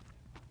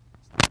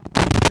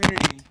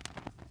 Trinity,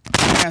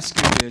 I ask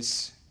you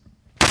this: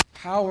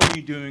 how are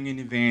you doing in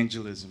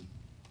evangelism?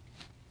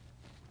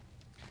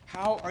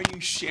 How are you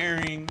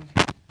sharing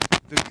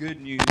the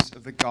good news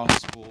of the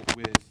gospel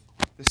with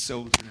the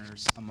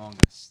sojourners among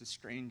us, the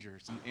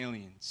strangers and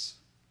aliens?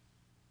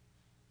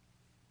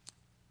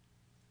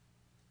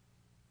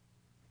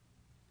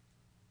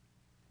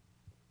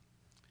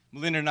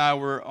 Melinda and I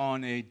were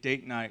on a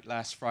date night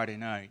last Friday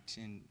night,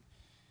 and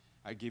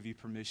I give you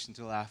permission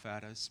to laugh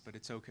at us, but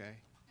it's okay.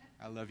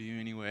 I love you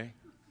anyway.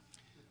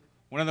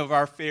 One of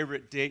our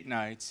favorite date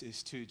nights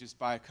is to just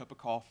buy a cup of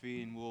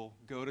coffee, and we'll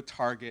go to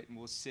Target, and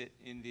we'll sit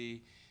in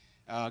the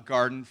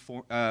garden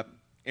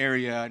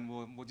area, and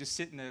we'll just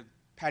sit in the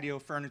patio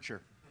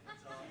furniture.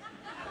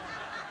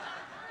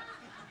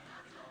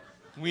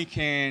 We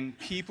can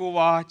people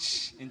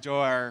watch, enjoy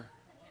our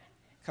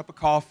cup of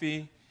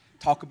coffee,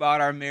 talk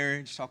about our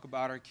marriage, talk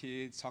about our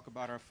kids, talk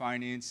about our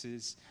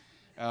finances,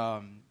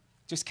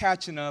 just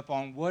catching up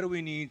on what do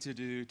we need to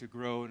do to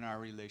grow in our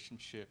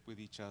relationship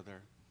with each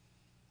other.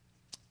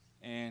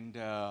 And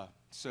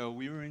so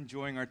we were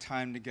enjoying our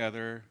time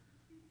together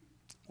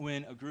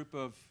when a group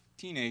of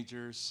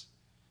teenagers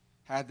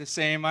had the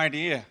same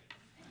idea.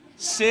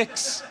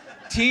 6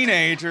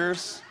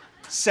 teenagers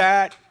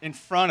sat in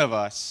front of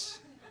us.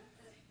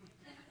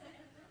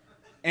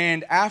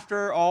 And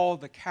after all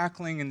the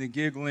cackling and the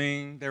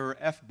giggling, there were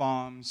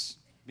F-bombs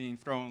being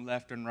thrown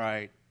left and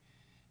right.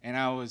 And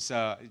I was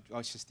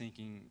just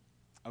thinking,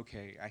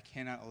 okay, I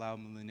cannot allow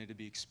Melinda to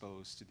be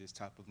exposed to this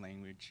type of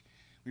language.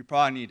 We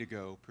probably need to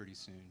go pretty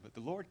soon. But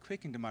the Lord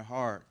quickened to my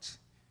heart,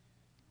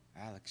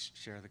 Alex,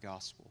 share the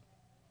gospel.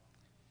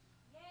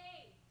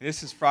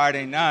 This is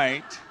Friday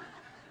night,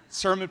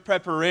 sermon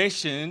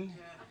preparation.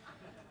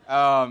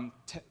 I'm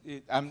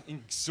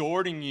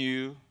exhorting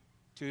you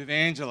to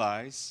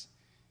evangelize.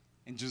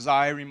 And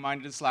Josiah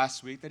reminded us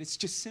last week that it's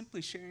just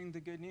simply sharing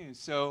the good news.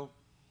 So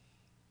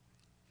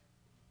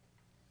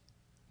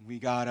we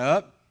got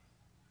up,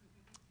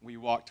 we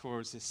walked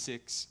towards the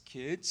 6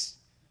 kids,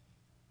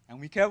 and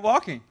we kept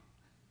walking.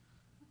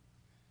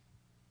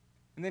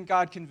 And then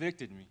God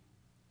convicted me.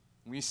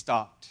 We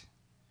stopped.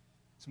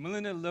 So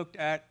Melinda looked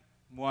at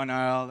one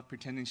aisle,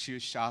 pretending she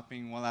was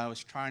shopping while I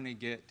was trying to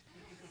get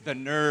the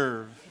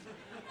nerve.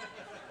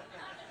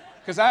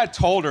 Because I had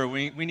told her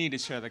we need to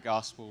share the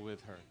gospel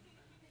with her.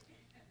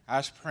 I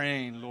was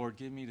praying, Lord,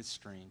 give me the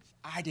strength.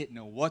 I didn't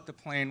know what the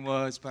plan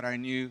was, but I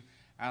knew,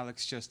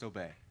 Alex, just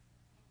obey.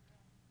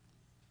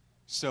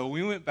 So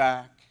we went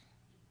back,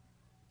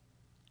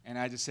 and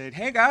I just said,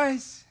 hey,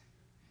 guys,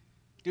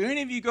 do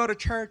any of you go to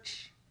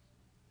church?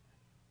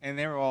 And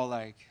they were all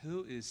like,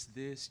 who is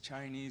this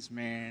Chinese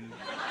man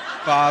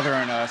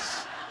bothering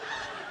us?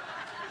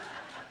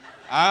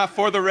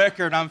 For the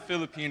record, I'm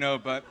Filipino,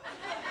 but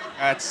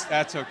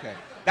that's okay.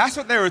 That's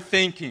what they were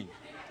thinking.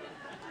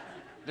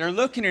 They're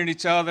looking at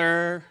each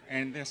other,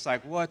 and it's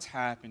like, what's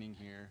happening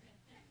here?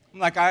 I'm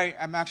like,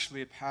 I'm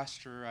actually a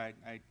pastor.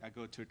 I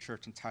go to a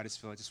church in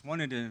Titusville. I just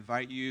wanted to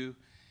invite you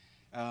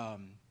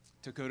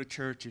to go to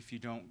church if you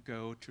don't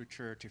go to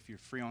church, if you're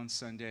free on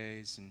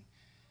Sundays. And,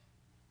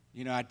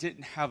 I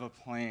didn't have a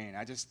plan.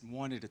 I just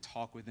wanted to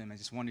talk with them. I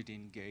just wanted to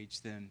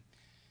engage them.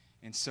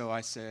 And so I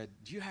said,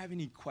 do you have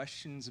any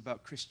questions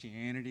about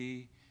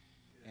Christianity?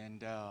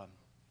 And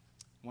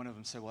one of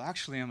them said, well,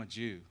 actually, I'm a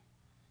Jew.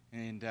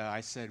 And I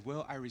said,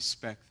 well, I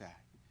respect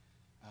that.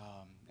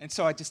 And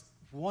so I just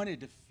wanted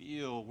to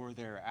feel where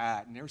they're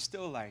at. And they were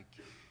still like,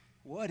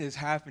 what is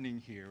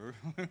happening here?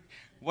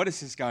 What is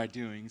this guy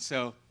doing?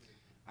 So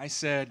I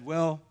said,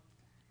 well,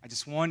 I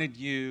just wanted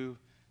you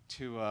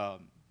to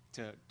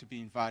be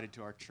invited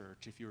to our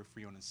church if you were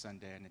free on a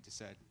Sunday. And I just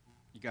said,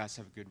 you guys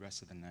have a good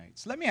rest of the night.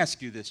 So let me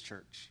ask you this,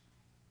 church.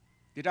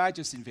 Did I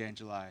just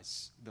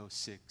evangelize those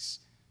 6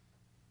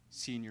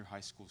 senior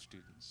high school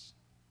students?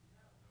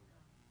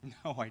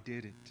 No, I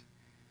didn't.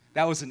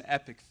 That was an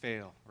epic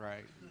fail,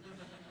 right?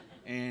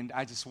 And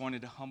I just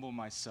wanted to humble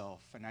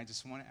myself. And I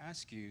just want to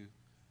ask you,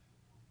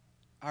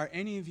 are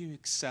any of you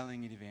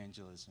excelling in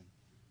evangelism?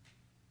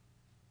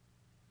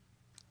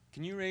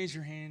 Can you raise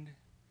your hand?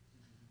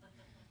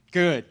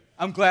 Good.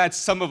 I'm glad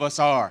some of us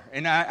are.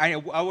 And I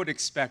would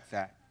expect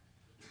that.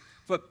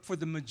 But for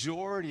the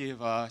majority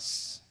of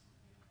us,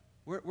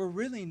 we're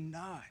really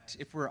not,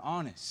 if we're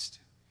honest.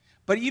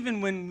 But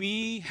even when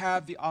we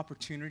have the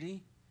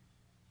opportunity,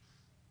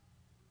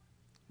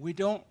 we're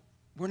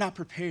not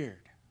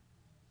prepared.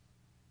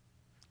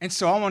 And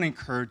so I want to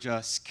encourage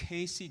us.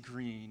 Casey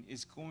Green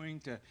is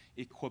going to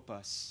equip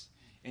us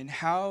in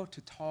how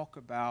to talk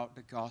about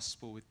the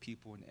gospel with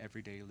people in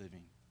everyday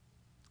living.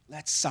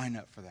 Let's sign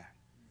up for that.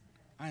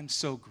 I'm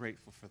so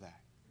grateful for that.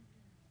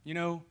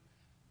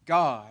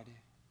 God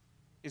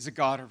is a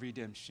God of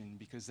redemption,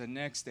 because the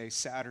next day,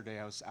 Saturday,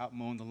 I was out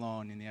mowing the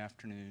lawn in the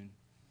afternoon,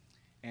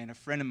 and a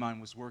friend of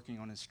mine was working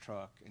on his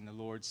truck, and the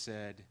Lord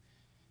said,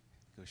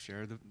 go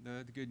share the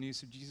good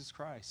news of Jesus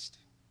Christ.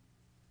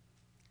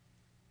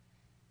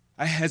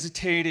 I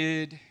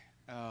hesitated,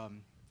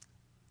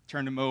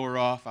 turned the mower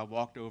off. I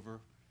walked over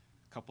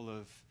a couple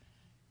of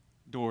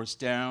doors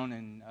down,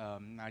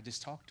 and I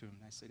just talked to him.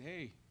 I said,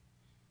 hey,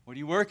 what are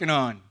you working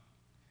on?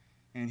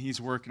 And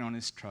he's working on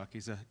his truck.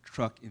 He's a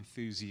truck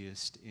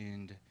enthusiast,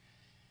 and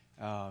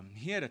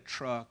he had a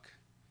truck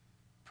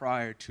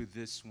prior to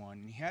this one,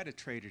 and he had to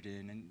trade it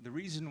in. And the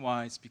reason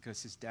why is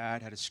because his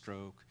dad had a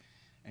stroke,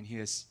 and he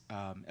has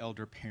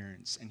elder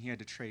parents, and he had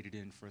to trade it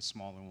in for a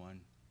smaller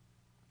one.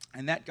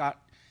 And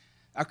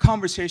our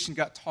conversation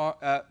got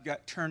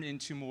turned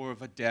into more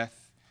of a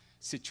death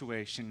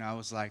situation. I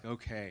was like,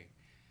 okay,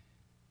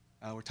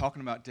 we're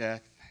talking about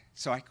death.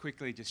 So I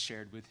quickly just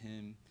shared with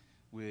him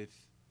with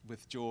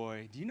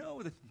joy. Do you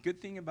know the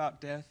good thing about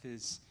death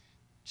is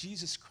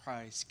Jesus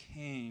Christ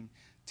came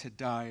to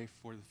die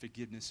for the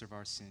forgiveness of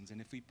our sins.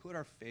 And if we put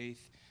our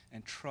faith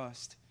and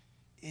trust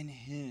in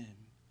him,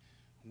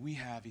 we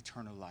have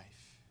eternal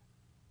life.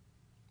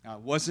 Now,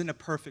 it wasn't a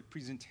perfect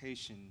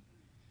presentation,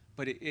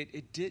 but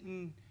it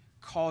didn't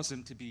cause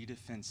him to be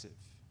defensive.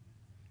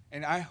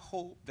 And I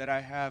hope that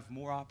I have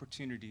more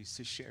opportunities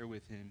to share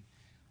with him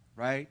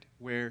right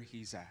where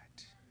he's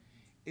at.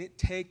 It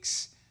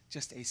takes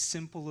just a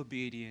simple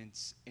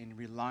obedience and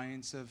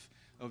reliance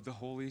of the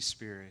Holy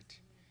Spirit,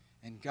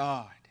 and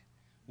God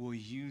will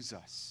use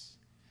us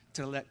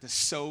to let the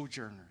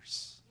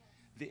sojourners,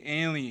 the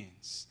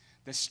aliens,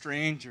 the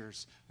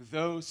strangers,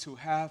 those who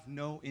have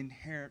no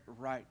inherent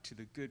right to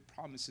the good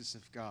promises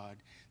of God,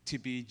 to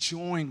be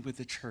joined with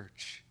the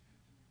church,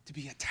 to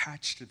be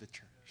attached to the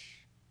church.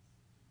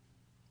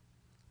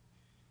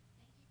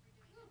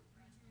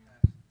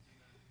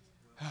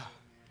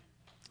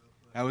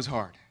 That was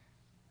hard.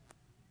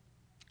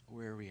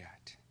 Where are we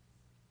at?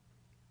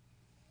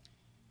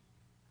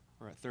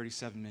 We're at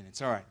 37 minutes.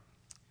 All right.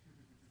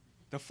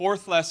 The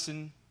fourth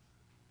lesson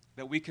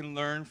that we can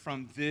learn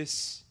from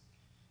this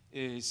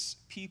is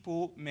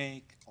people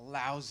make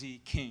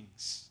lousy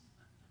kings.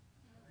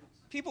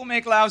 People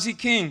make lousy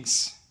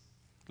kings.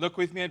 Look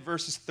with me at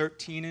verses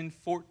 13 and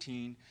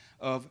 14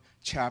 of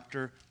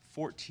chapter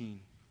 14.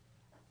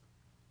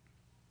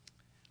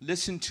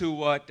 Listen to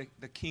what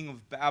the king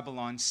of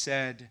Babylon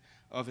said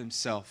of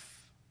himself.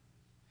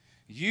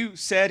 You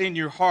said in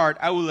your heart,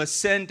 I will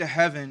ascend to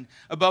heaven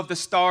above the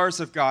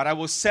stars of God. I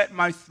will set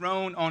my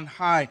throne on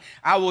high.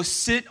 I will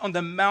sit on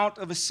the mount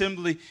of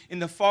assembly in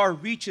the far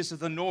reaches of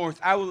the north.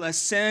 I will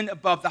ascend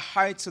above the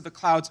heights of the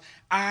clouds.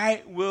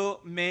 I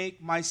will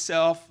make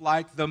myself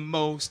like the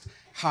Most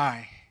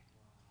High.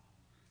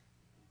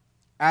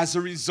 As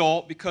a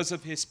result, because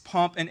of his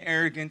pomp and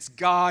arrogance,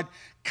 God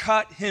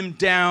cut him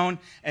down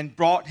and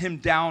brought him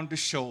down to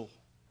Sheol.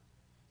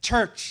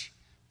 Church,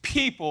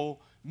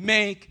 people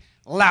make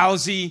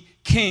lousy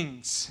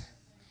kings.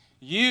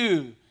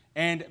 You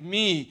and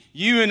me,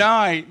 you and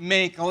I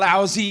make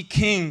lousy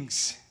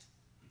kings.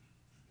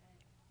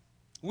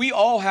 We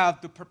all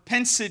have the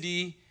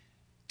propensity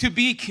to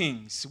be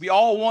kings. We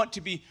all want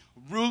to be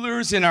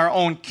rulers in our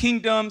own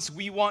kingdoms.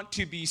 We want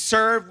to be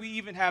served. We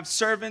even have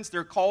servants.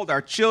 They're called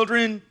our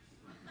children.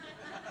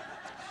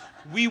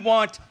 We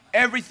want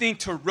everything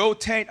to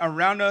rotate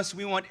around us.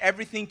 We want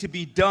everything to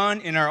be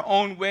done in our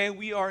own way.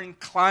 We are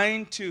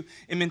inclined to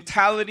a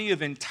mentality of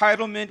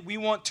entitlement. We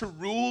want to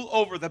rule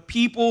over the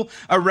people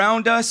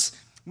around us.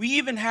 We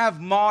even have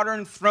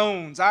modern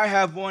thrones. I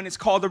have one. It's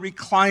called a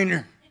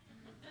recliner.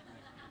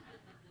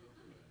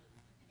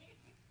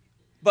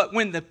 But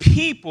when the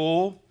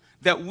people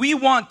that we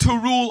want to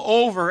rule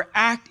over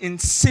act in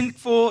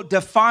sinful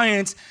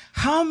defiance,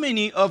 how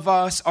many of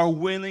us are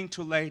willing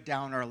to lay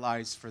down our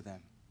lives for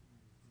them?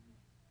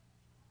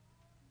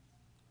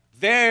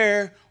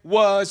 There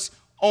was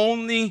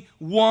only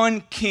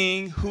one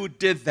king who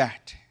did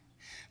that.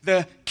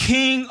 The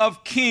King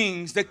of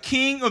Kings, the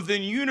King of the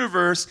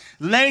universe,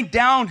 laid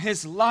down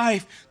his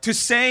life to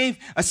save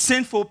a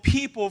sinful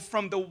people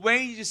from the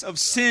wages of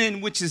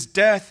sin, which is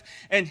death.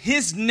 And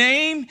his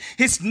name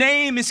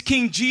is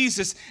King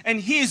Jesus, and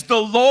he is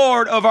the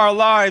Lord of our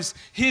lives.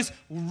 His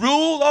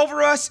rule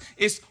over us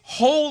is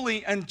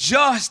holy and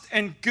just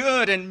and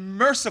good and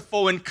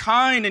merciful and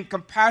kind and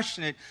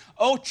compassionate.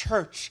 Oh,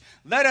 church,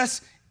 let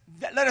us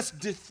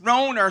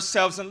dethrone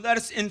ourselves and let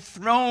us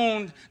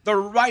enthrone the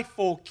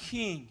rightful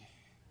king.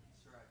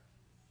 That's right.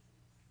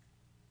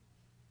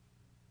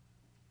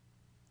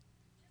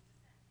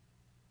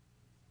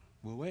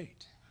 We'll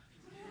wait.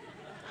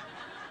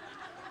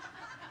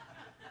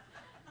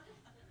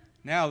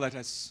 Now let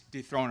us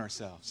dethrone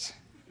ourselves.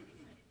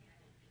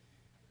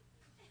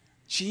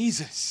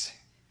 Jesus,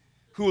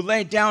 who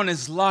laid down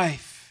his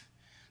life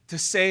to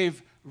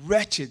save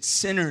wretched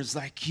sinners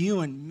like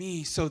you and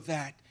me, so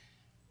that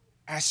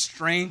as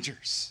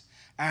strangers,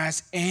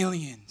 as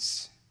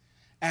aliens,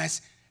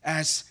 as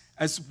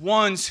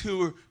ones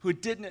who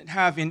didn't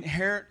have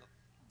inherent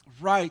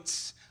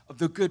rights of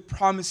the good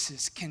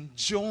promises, can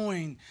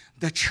join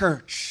the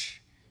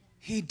church.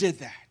 He did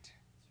that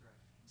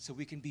so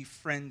we can be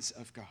friends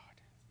of God.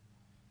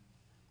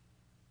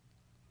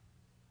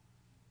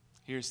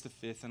 Here's the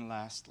fifth and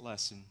last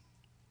lesson.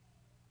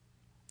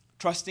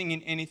 Trusting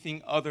in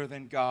anything other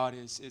than God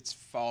it's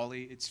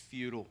folly, it's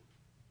futile.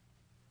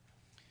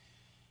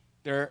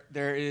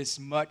 There is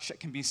much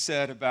that can be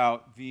said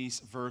about these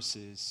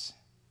verses.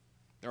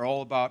 They're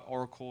all about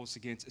oracles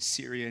against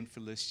Assyria and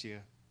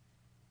Philistia.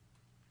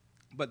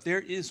 But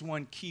there is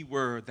one key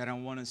word that I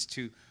want us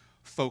to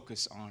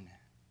focus on.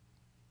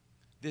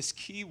 This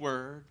key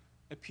word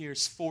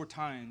appears 4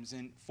 times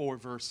in 4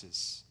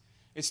 verses.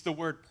 It's the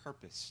word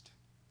purposed.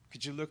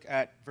 Could you look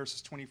at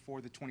verses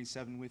 24 to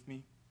 27 with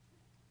me?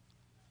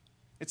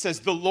 It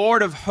says, "The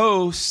Lord of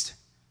hosts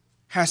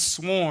has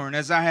sworn,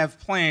 as I have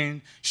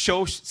planned,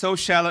 so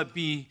shall it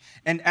be.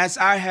 And as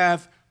I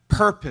have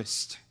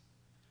purposed,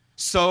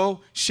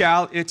 so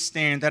shall it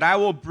stand, that I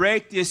will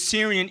break the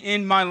Assyrian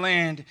in my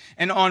land,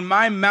 and on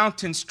my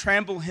mountains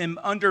trample him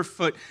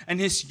underfoot, and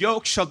his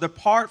yoke shall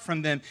depart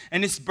from them,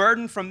 and his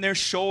burden from their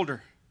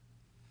shoulder."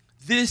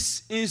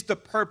 This is the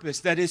purpose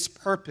that is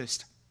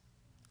purposed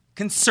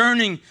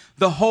concerning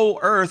the whole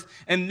earth,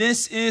 and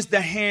this is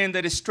the hand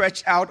that is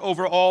stretched out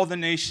over all the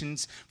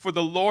nations, for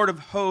the Lord of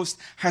hosts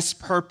has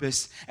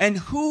purposed, and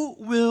who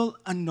will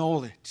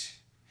annul it?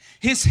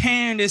 His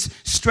hand is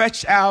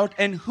stretched out,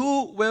 and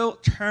who will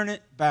turn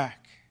it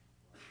back?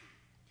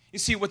 You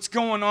see, what's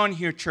going on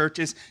here, church,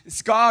 is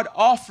God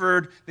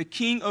offered the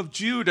king of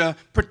Judah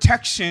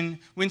protection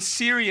when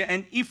Syria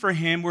and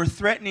Ephraim were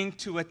threatening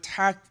to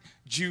attack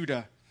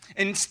Judah.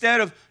 And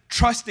instead of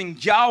trusting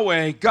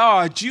Yahweh,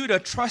 God, Judah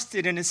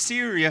trusted in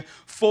Assyria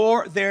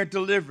for their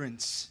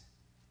deliverance.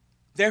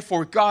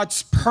 Therefore,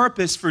 God's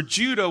purpose for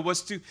Judah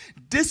was to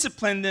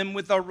discipline them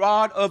with the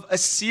rod of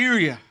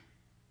Assyria.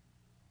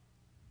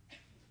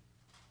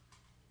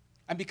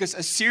 And because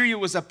Assyria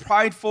was a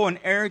prideful and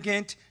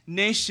arrogant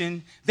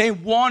nation, they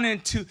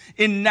wanted to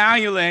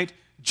annihilate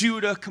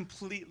Judah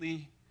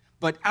completely.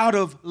 But out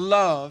of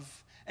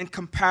love and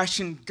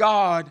compassion,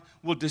 God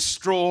will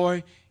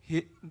destroy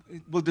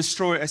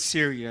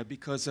Assyria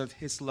because of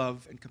his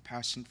love and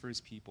compassion for his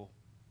people.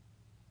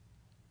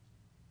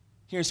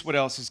 Here's what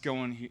else is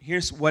going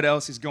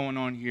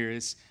on here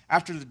is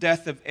after the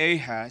death of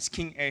Ahaz,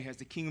 King Ahaz,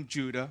 the king of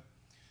Judah,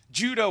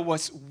 Judah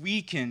was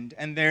weakened,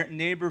 and their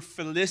neighbor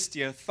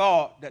Philistia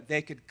thought that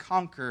they could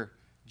conquer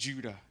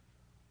Judah.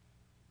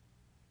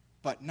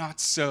 But not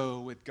so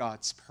with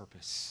God's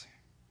purpose.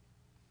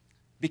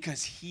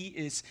 Because he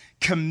is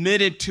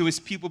committed to his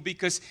people,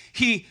 because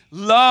he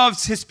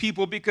loves his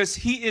people, because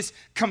he is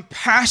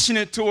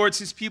compassionate towards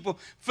his people,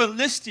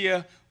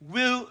 Philistia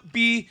will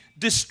be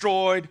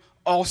destroyed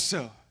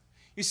also.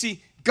 You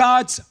see,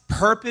 God's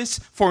purpose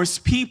for his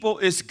people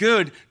is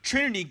good.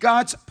 Trinity,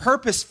 God's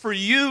purpose for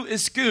you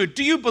is good.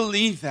 Do you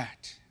believe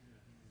that?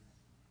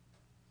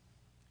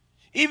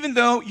 Even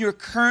though your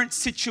current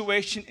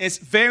situation is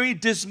very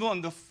dismal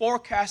and the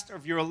forecast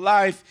of your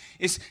life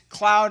is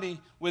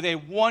cloudy with a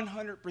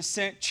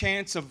 100%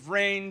 chance of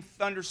rain,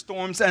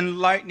 thunderstorms, and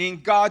lightning,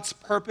 God's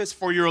purpose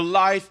for your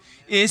life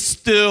is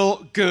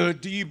still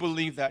good. Do you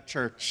believe that,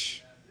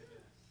 church?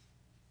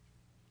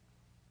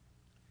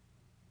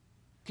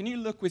 Can you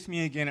look with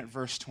me again at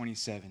verse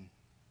 27?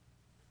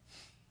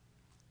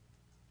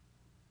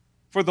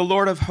 For the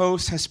Lord of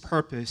hosts has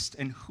purposed,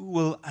 and who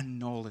will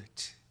annul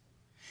it?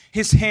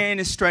 His hand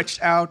is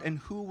stretched out, and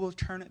who will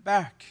turn it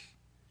back?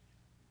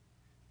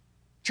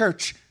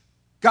 Church,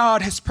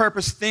 God has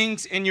purposed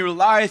things in your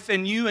life,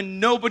 and you and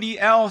nobody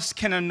else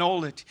can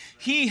annul it.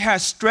 He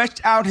has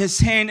stretched out his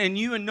hand, and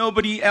you and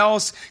nobody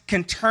else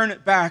can turn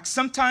it back.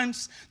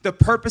 Sometimes the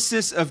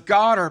purposes of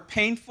God are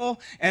painful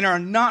and are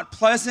not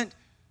pleasant.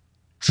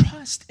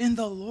 Trust in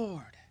the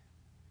Lord.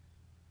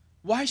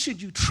 Why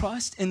should you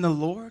trust in the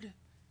Lord?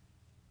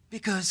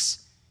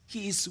 Because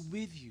he is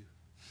with you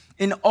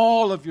in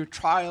all of your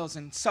trials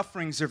and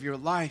sufferings of your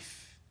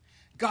life.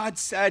 God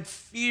said,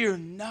 "Fear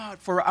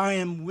not, for I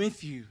am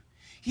with you."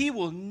 He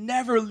will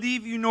never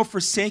leave you nor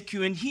forsake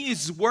you, and he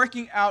is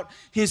working out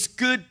his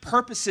good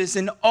purposes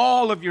in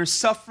all of your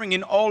suffering,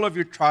 in all of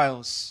your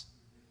trials.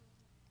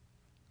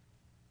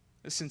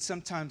 Listen,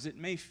 sometimes it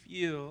may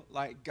feel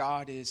like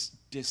God is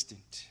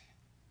distant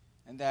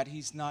and that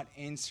he's not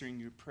answering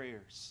your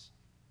prayers,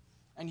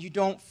 and you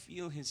don't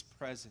feel his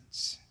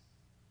presence.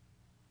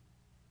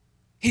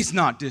 He's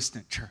not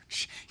distant,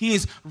 church. He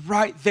is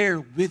right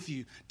there with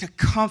you to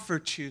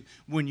comfort you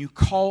when you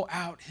call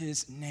out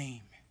his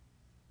name.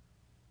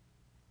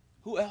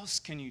 Who else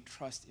can you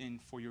trust in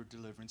for your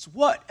deliverance?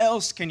 What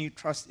else can you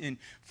trust in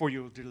for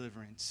your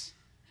deliverance?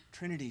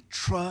 Trinity,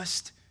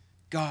 trust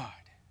God.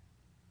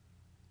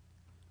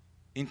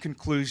 In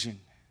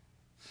conclusion,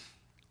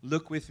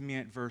 look with me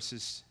at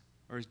verses,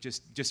 or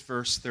just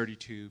verse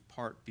 32,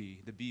 part B,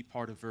 the B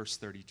part of verse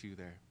 32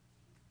 there.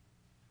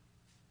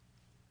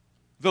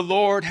 The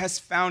Lord has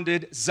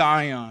founded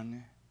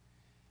Zion,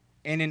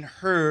 and in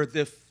her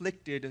the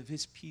afflicted of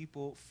his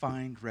people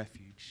find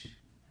refuge.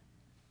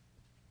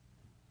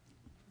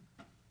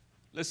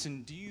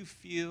 Listen, do you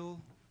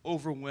feel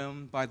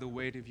overwhelmed by the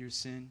weight of your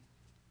sin?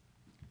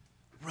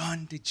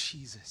 Run to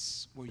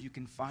Jesus, where you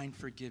can find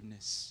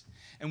forgiveness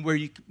and where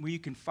you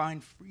can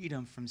find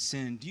freedom from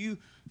sin. Do you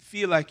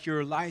feel like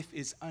your life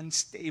is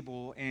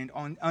unstable and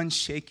on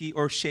unshaky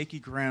or shaky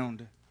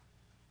ground?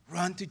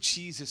 Run to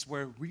Jesus,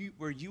 where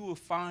you will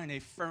find a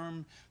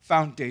firm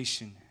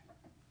foundation.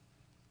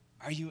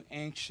 Are you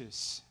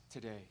anxious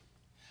today?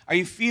 Are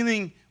you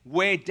feeling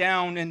weighed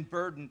down and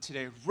burdened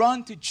today?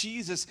 Run to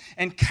Jesus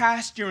and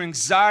cast your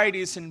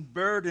anxieties and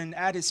burden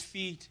at his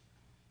feet,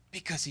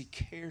 because he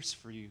cares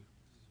for you.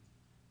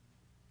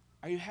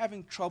 Are you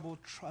having trouble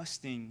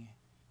trusting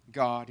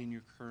God in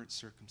your current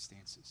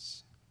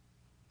circumstances?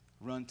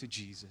 Run to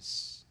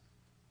Jesus,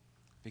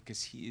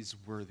 because he is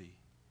worthy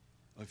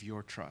of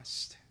your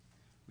trust.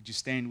 Would you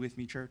stand with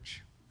me,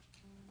 church?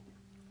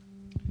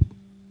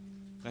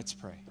 Let's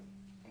pray.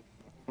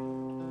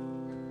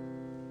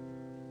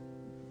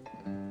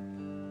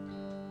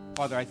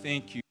 Father, I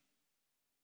thank you